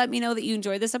know. Let me know that you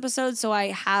enjoyed this episode so I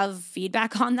have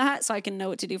feedback on that so I can know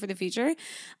what to do for the future.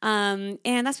 And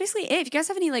that's basically it. If you guys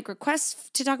have any like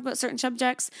requests to talk about certain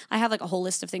subjects, I have like a whole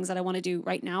list of things that I want to do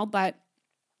right now, but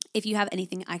if you have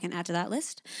anything I can add to that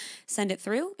list, send it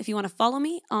through. If you want to follow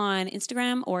me on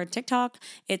Instagram or TikTok,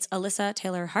 it's Alyssa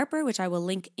Taylor Harper, which I will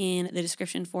link in the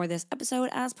description for this episode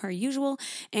as per usual.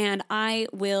 And I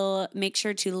will make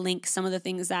sure to link some of the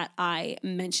things that I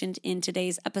mentioned in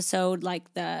today's episode,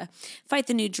 like the Fight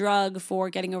the New Drug for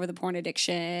getting over the porn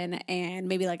addiction, and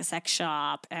maybe like a sex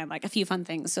shop and like a few fun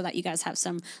things so that you guys have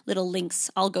some little links.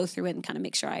 I'll go through it and kind of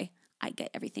make sure I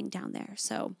get everything down there.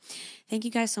 So thank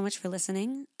you guys so much for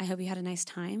listening. I hope you had a nice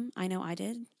time. I know I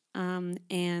did.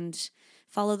 And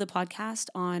follow the podcast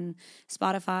on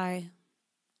Spotify,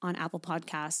 on Apple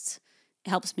Podcasts.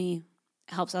 It helps me.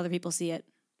 It helps other people see it.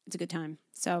 It's a good time.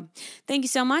 So thank you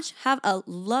so much. Have a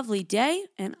lovely day,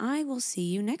 and I will see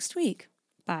you next week.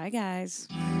 Bye, guys.